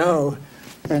CEO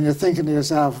and you're thinking to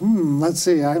yourself, let's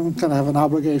see, I'm going to have an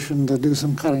obligation to do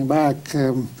some cutting back.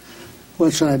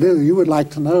 What should I do? You would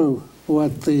like to know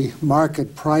what the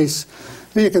market price.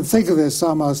 You can think of this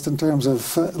almost in terms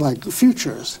of like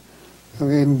futures. I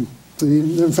mean,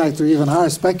 in fact, there even are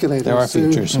speculators. There are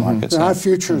futures markets. There are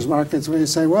futures markets where you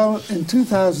say, well, in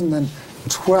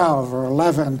 2012 or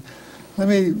 11, let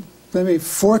me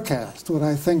forecast what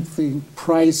I think the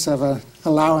price of an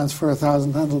allowance for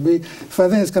 1,000 tons will be. If I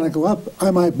think it's going to go up, I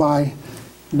might buy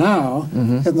now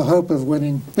in the hope of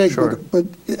winning big. Sure. But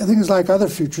things like other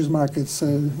futures markets,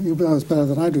 you know this better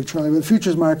than I do, Charlie, but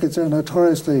futures markets are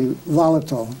notoriously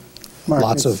volatile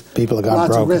markets. Lots of people have gone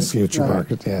broke in future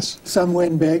market, yes. Some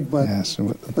win big, but, yes,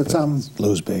 but some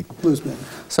lose big. Lose big.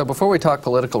 So before we talk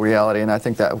political reality, and I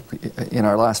think that in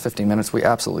our last 15 minutes we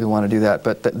absolutely want to do that,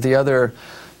 but the other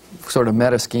sort of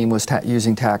meta scheme was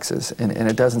using taxes, and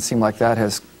it doesn't seem like that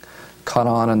has caught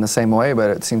on in the same way, but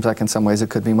it seems like in some ways it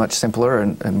could be much simpler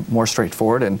and more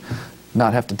straightforward and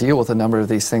not have to deal with a number of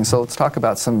these things. So let's talk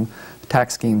about some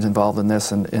tax schemes involved in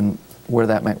this and where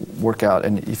that might work out.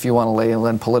 And if you want to lay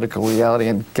in political reality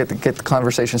and get the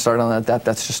conversation started on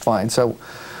that's just fine. So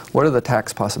what are the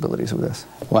tax possibilities with this?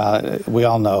 Well, we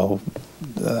all know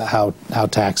how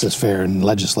taxes fare in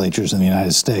legislatures in the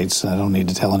United States. I don't need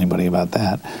to tell anybody about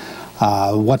that.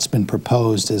 What's been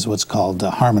proposed is what's called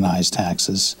harmonized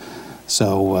taxes.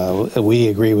 So we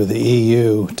agree with the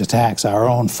EU to tax our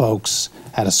own folks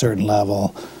at a certain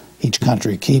level. Each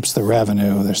country keeps the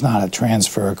revenue. There's not a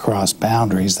transfer across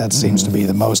boundaries. That seems to be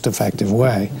the most effective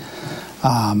way.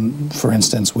 For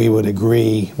instance, we would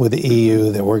agree with the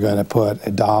EU that we're going to put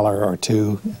 $1 or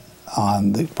 $2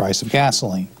 on the price of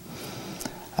gasoline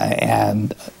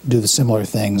and do the similar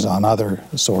things on other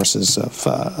sources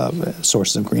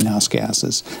of greenhouse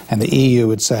gases. And the EU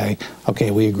would say, okay,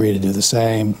 we agree to do the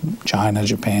same. China,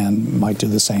 Japan might do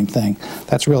the same thing.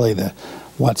 That's really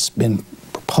what's been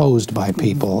proposed by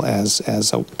people as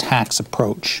a tax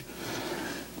approach.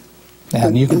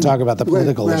 And you can talk about the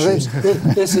political issues.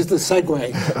 This is the segue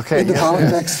into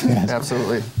politics. Yes.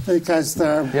 Absolutely. Because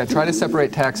try to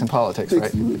separate tax and politics, right?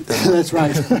 That's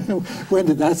right. When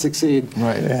did that succeed?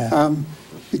 Right. Yeah.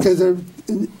 Because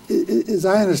as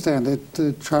I understand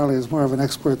it, Charlie is more of an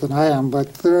expert than I am,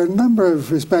 but there are a number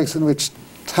of respects in which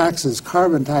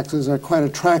carbon taxes, are quite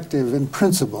attractive in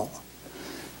principle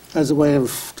as a way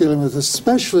of dealing with this,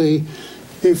 especially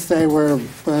if they were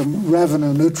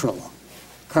revenue neutral.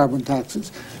 Carbon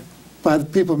taxes.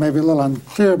 But people may be a little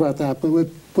unclear about that, but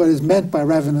what is meant by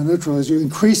revenue neutral is you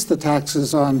increase the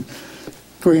taxes on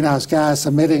greenhouse gas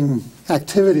emitting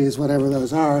activities, whatever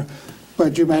those are,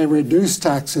 but you may reduce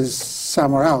taxes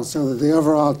somewhere else so that the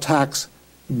overall tax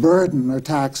burden or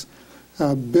tax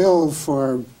bill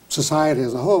for society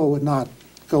as a whole would not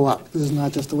go up. This is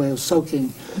not just a way of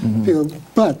soaking people.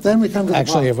 But then we come to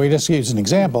actually, if we just use an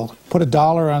example, put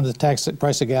 $1 on the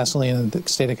price of gasoline in the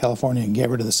state of California and get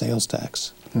rid of the sales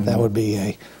tax. That would be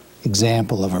an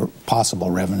example of a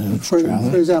possible revenue. For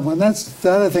example, and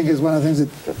that I think is one of the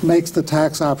things that makes the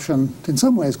tax option in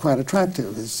some ways quite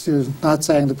attractive. Is you're not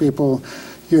saying to people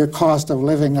your cost of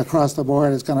living across the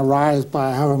board is going to rise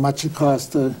by however much it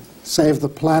costs to save the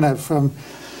planet from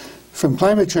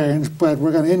climate change, but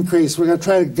we're going to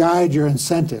try to guide your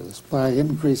incentives by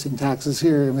increasing taxes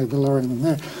here and maybe lowering them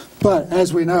there. But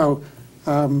as we know,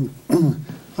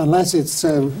 unless it's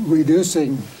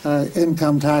reducing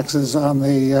income taxes on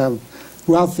the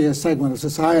wealthiest segment of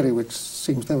society, which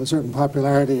seems to have a certain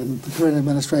popularity in the current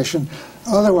administration,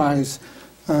 otherwise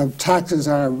taxes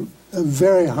are a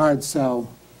very hard sell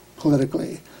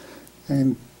politically.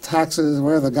 And taxes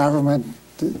where the government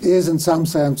is in some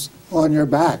sense on your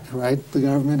back, right? The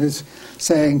government is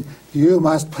saying you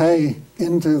must pay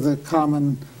into the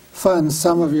common fund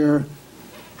some of your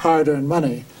hard-earned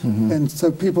money. And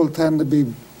so people tend to be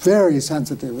very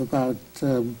sensitive about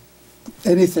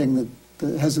anything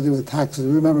that has to do with taxes.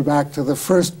 Remember back to the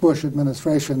first Bush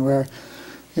administration where,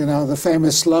 you know, the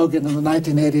famous slogan in the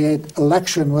 1988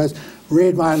 election was,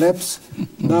 "Read my lips,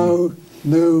 no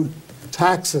new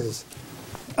taxes."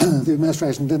 The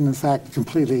administration didn't, in fact,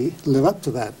 completely live up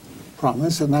to that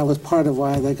promise, and that was part of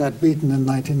why they got beaten in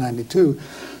 1992.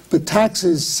 But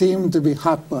taxes seem to be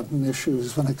hot-button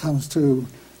issues when it comes to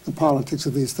the politics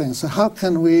of these things. So how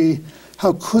could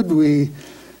we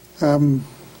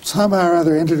somehow or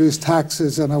other introduce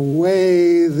taxes in a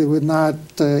way that would not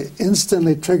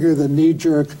instantly trigger the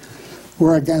knee-jerk,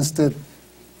 we're against it,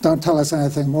 don't tell us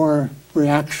anything more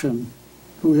reaction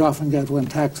we often get when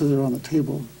taxes are on the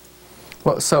table?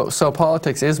 Well, so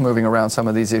politics is moving around some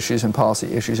of these issues, and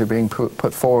policy issues are being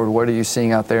put forward. What are you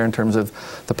seeing out there in terms of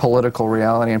the political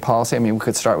reality and policy? I mean, we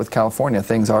could start with California.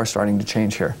 Things are starting to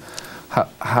change here.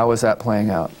 How is that playing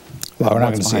out? Well, we're not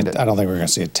going to see it. I don't think we're going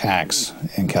to see a tax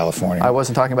in California. I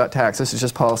wasn't talking about tax. This is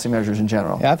just policy measures in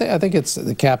general. Yeah, I think it's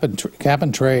the cap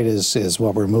and trade is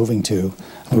what we're moving to.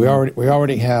 We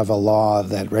already have a law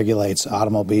that regulates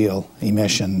automobile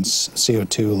emissions,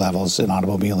 CO2 levels in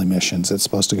automobile emissions. It's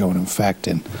supposed to go into effect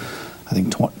in, I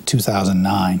think,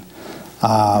 2009.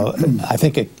 I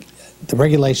think the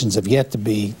regulations have yet to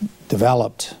be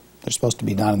developed They're supposed to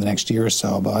be done in the next year or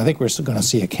so, but I think we're still going to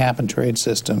see a cap-and-trade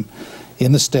system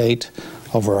in the state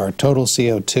over our total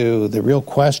CO2. The real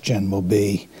question will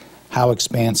be, how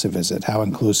expansive is it? How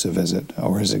inclusive is it?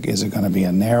 Or is it going to be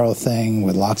a narrow thing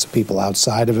with lots of people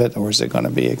outside of it, or is it going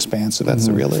to be expansive? That's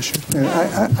the real issue.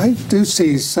 Yeah, I do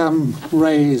see some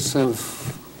rays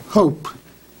of hope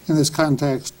in this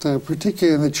context,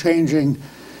 particularly in the changing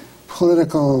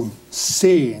political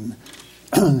scene.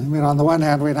 I mean, on the one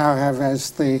hand, we now have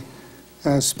as the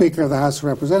Speaker of the House of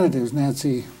Representatives,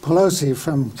 Nancy Pelosi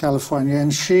from California,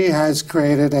 and she has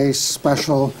created a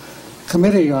special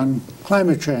committee on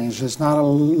climate change. It's not a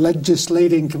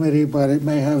legislating committee, but it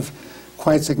may have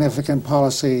quite significant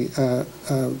policy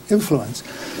influence.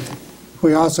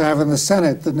 We also have in the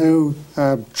Senate the new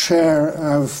chair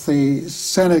of the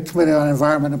Senate Committee on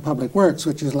Environment and Public Works,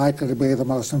 which is likely to be the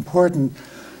most important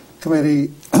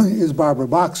committee, is Barbara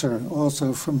Boxer,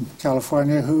 also from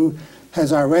California, who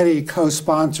has already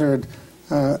co-sponsored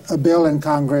a bill in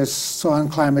Congress on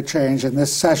climate change in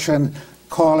this session,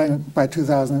 calling by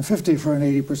 2050 for an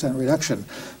 80% reduction.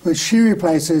 But she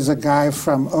replaces a guy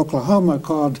from Oklahoma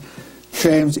called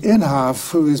James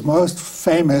Inhofe, who is most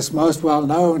famous, most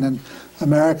well-known in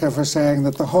America for saying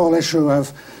that the whole issue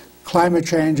of climate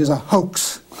change is a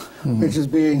hoax, which is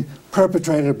being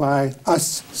perpetrated by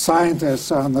us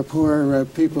scientists on the poor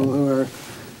people who are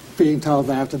being told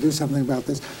they have to do something about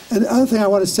this. And the other thing I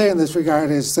want to say in this regard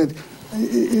is that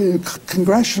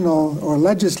congressional or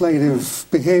legislative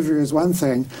behavior is one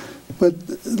thing, but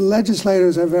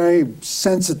legislators are very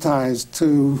sensitized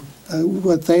to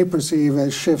what they perceive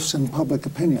as shifts in public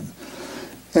opinion.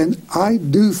 And I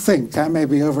do think, I may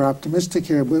be over-optimistic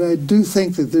here, but I do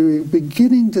think that they're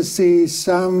beginning to see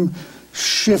some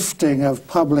shifting of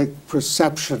public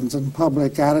perceptions and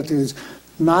public attitudes.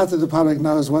 Not that the public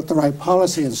knows what the right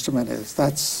policy instrument is.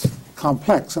 That's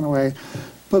complex in a way.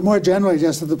 But more generally,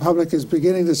 just that the public is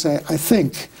beginning to say, I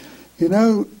think, you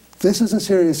know, this is a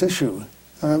serious issue.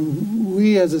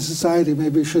 We as a society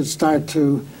maybe should start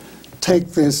to take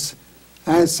this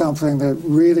as something that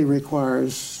really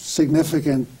requires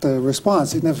significant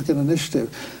response, significant initiative.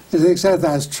 To the extent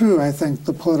that's true, I think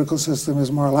the political system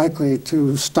is more likely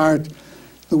to start,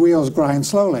 the wheels grind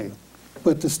slowly,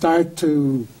 but to start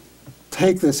to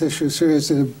take this issue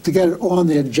seriously, to get it on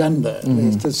the agenda, at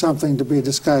least, as something to be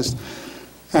discussed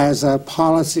as a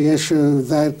policy issue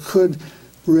that could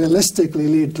realistically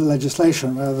lead to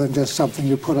legislation rather than just something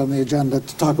you put on the agenda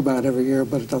to talk about every year,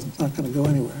 but it's not going to go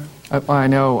anywhere. I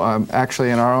know,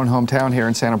 actually, in our own hometown here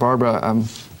in Santa Barbara,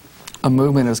 a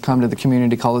movement has come to the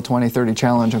community called the 2030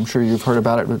 Challenge. I'm sure you've heard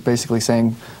about it, but basically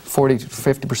saying 40 to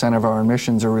 50% of our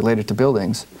emissions are related to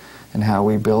buildings and how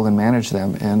we build and manage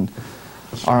them. And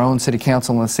our own city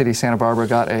council in the city of Santa Barbara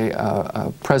got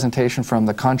a presentation from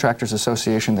the Contractors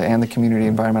Association and the Community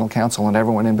Environmental Council and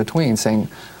everyone in between saying,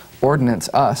 ordinance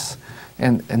us.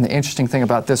 And the interesting thing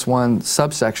about this one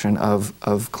subsection of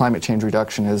climate change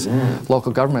reduction is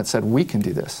local government said, we can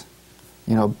do this.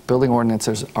 You know, building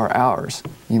ordinances are ours.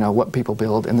 You know, what people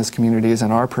build in this community is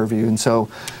in our purview. And so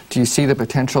do you see the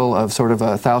potential of sort of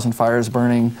 1,000 fires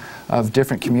burning, of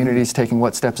different communities taking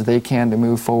what steps they can to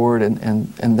move forward and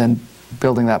then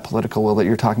building that political will that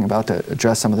you're talking about to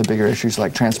address some of the bigger issues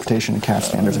like transportation and CAF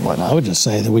standards and whatnot? I would just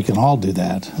say that we can all do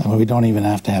that. I mean, we don't even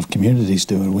have to have communities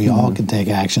do it. We all can take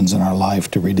actions in our life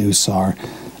to reduce our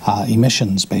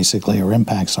emissions, basically, or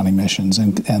impacts on emissions,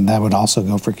 and that would also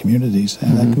go for communities,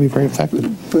 and that can be very effective.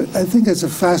 But I think it's a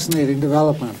fascinating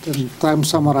development, and I'm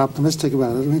somewhat optimistic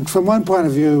about it. I mean, from one point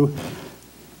of view,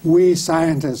 we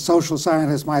scientists, social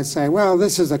scientists, might say, well,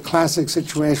 this is a classic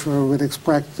situation where we would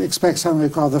expect something we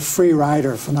call the free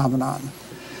rider phenomenon.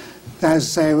 That is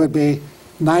to say, it would be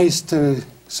nice to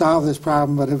solve this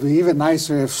problem, but it would be even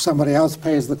nicer if somebody else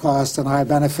pays the cost and I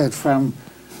benefit from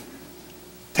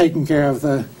taking care of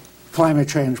the climate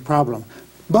change problem.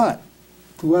 But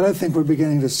what I think we're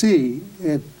beginning to see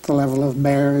at the level of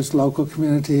mayors, local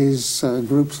communities,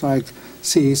 groups like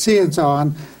CEC and so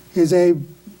on, is a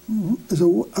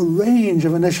range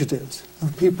of initiatives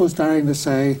of people starting to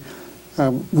say,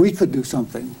 we could do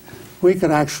something. We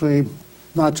could actually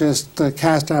not just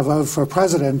cast our vote for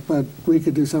president, but we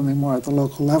could do something more at the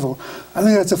local level. I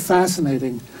think that's a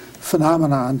fascinating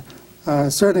phenomenon,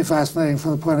 certainly fascinating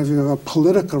from the point of view of a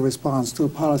political response to a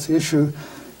policy issue.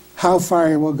 How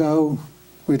far it will go,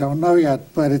 we don't know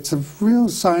yet, but it's a real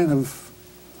sign of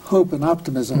hope and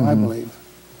optimism, I believe.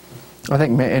 I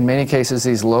think in many cases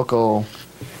these local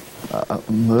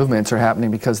movements are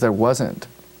happening because there wasn't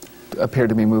appeared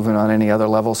to be movement on any other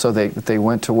level, so they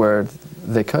went to where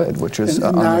they could, which is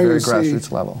on a very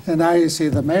grassroots level. And now you see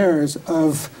the mayors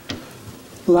of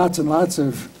lots and lots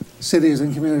of cities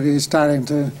and communities starting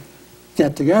to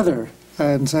get together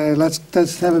and say,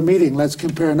 let's have a meeting, let's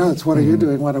compare notes. What are you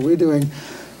doing? What are we doing?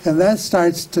 And that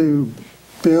starts to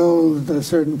build a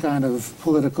certain kind of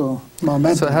political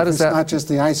momentum. So how does it's not just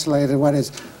the isolated, what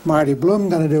is Marty Bloom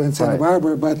going to do in Santa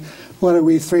Barbara, but what are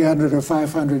we 300 or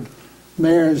 500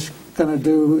 mayors going to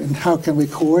do, and how can we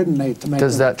coordinate to make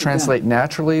Does that translate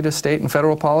naturally to state and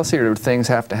federal policy, or do things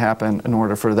have to happen in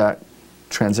order for that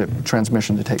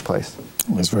transmission to take place?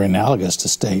 Well, it's very analogous to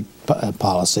state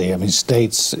policy. I mean,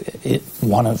 states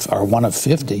are one of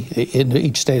 50.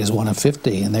 Each state is one of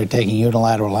 50, and they're taking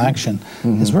unilateral action.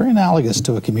 It's very analogous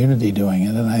to a community doing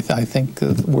it, and I think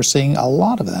we're seeing a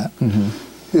lot of that.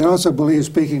 I also believe,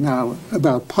 speaking now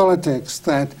about politics,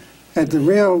 that the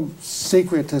real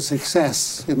secret to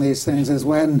success in these things is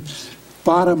when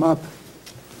bottom-up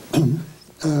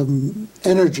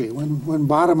energy, when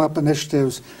bottom-up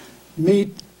initiatives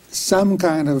meet some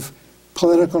kind of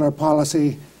political or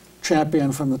policy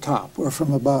champion from the top or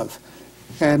from above.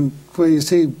 And where you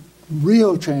see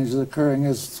real changes occurring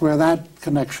is where that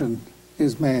connection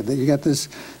is made, that you get this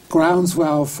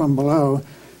groundswell from below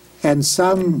and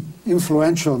some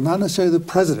influential, not necessarily the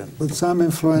president, but some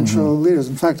influential leaders.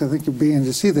 In fact, I think you're beginning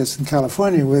to see this in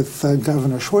California with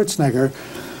Governor Schwarzenegger,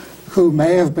 who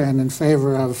may have been in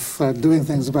favor of doing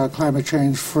things about climate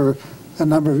change for a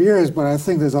number of years, but I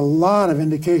think there's a lot of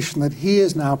indication that he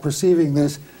is now perceiving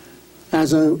this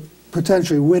as a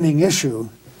potentially winning issue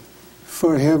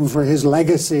for him, for his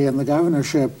legacy in the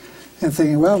governorship, and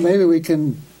thinking, well, maybe we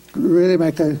can really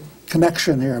make a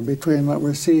connection here between what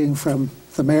we're seeing from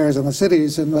the mayors and the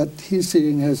cities and what he's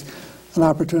seeing as an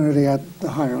opportunity at the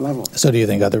higher level. So do you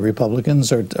think other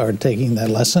Republicans are taking that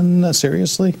lesson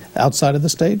seriously outside of the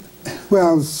state?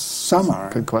 Well, some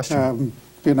are. Good question.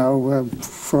 You know,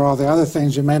 for all the other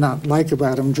things you may not like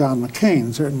about him, John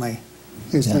McCain certainly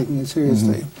is taking it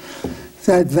seriously.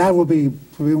 That will be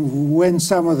when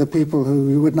some of the people who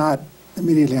you would not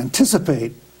immediately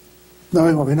anticipate,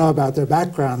 knowing what we know about their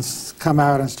backgrounds, come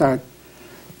out and start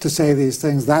to say these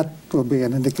things. That will be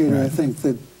an indicator, I think,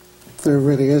 that there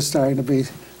really is starting to be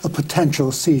a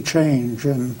potential sea change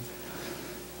in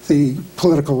the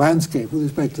political landscape with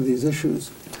respect to these issues.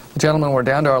 Gentlemen, we're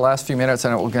down to our last few minutes,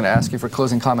 and we're going to ask you for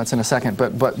closing comments in a second.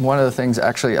 But one of the things,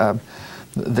 actually,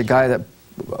 the guy that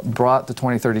brought the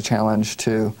 2030 challenge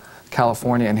to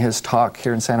California in his talk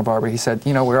here in Santa Barbara, he said,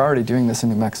 you know, we're already doing this in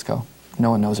New Mexico.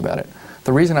 No one knows about it.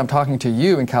 The reason I'm talking to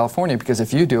you in California, because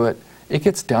if you do it, it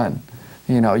gets done.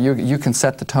 You know, you can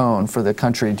set the tone for the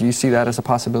country. Do you see that as a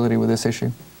possibility with this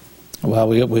issue? Well,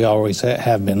 we always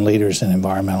have been leaders in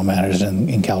environmental matters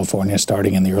in California,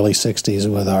 starting in the early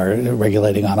 60s with our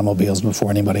regulating automobiles before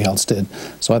anybody else did.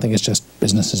 So I think it's just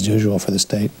business as usual for the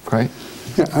state. Right.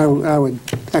 Yeah, I would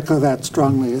echo that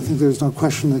strongly. I think there's no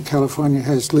question that California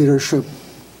has leadership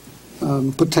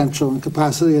potential and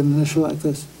capacity in an issue like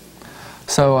this.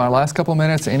 So our last couple of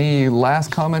minutes, any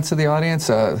last comments to the audience,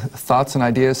 thoughts and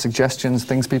ideas, suggestions,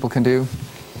 things people can do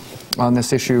on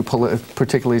this issue,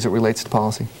 particularly as it relates to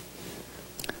policy?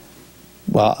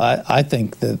 Well, I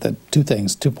think that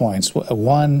two points.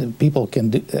 One, people can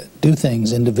do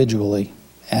things individually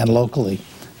and locally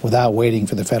without waiting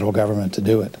for the federal government to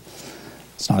do it.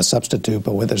 It's not a substitute,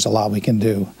 but there's a lot we can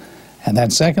do. And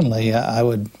then secondly, I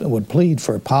would plead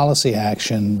for policy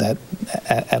action that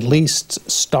at least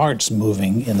starts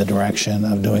moving in the direction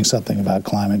of doing something about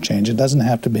climate change. It doesn't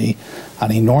have to be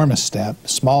an enormous step.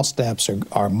 Small steps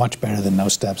are much better than no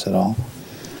steps at all.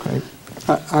 Great.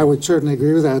 I would certainly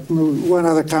agree with that. One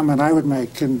other comment I would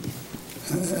make, and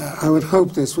I would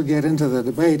hope this would get into the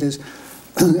debate, is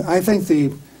I think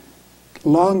the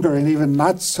longer and even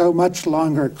not so much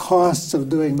longer costs of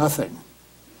doing nothing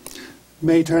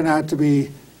may turn out to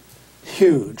be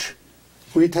huge.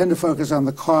 We tend to focus on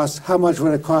the cost. How much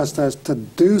would it cost us to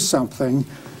do something?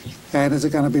 And is it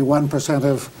going to be 1%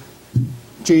 of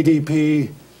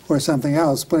GDP or something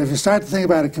else? But if you start to think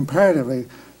about it comparatively,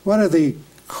 what are the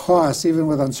costs, even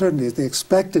with uncertainties, the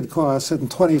expected costs in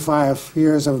 25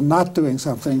 years of not doing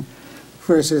something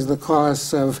versus the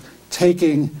costs of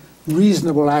taking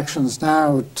reasonable actions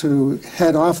now to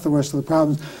head off the worst of the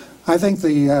problems? I think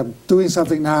the doing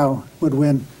something now would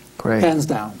win, hands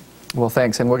down. Well,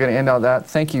 thanks, and we're going to end on that.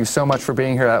 Thank you so much for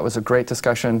being here. That was a great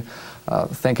discussion.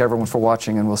 Thank everyone for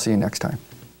watching, and we'll see you next time.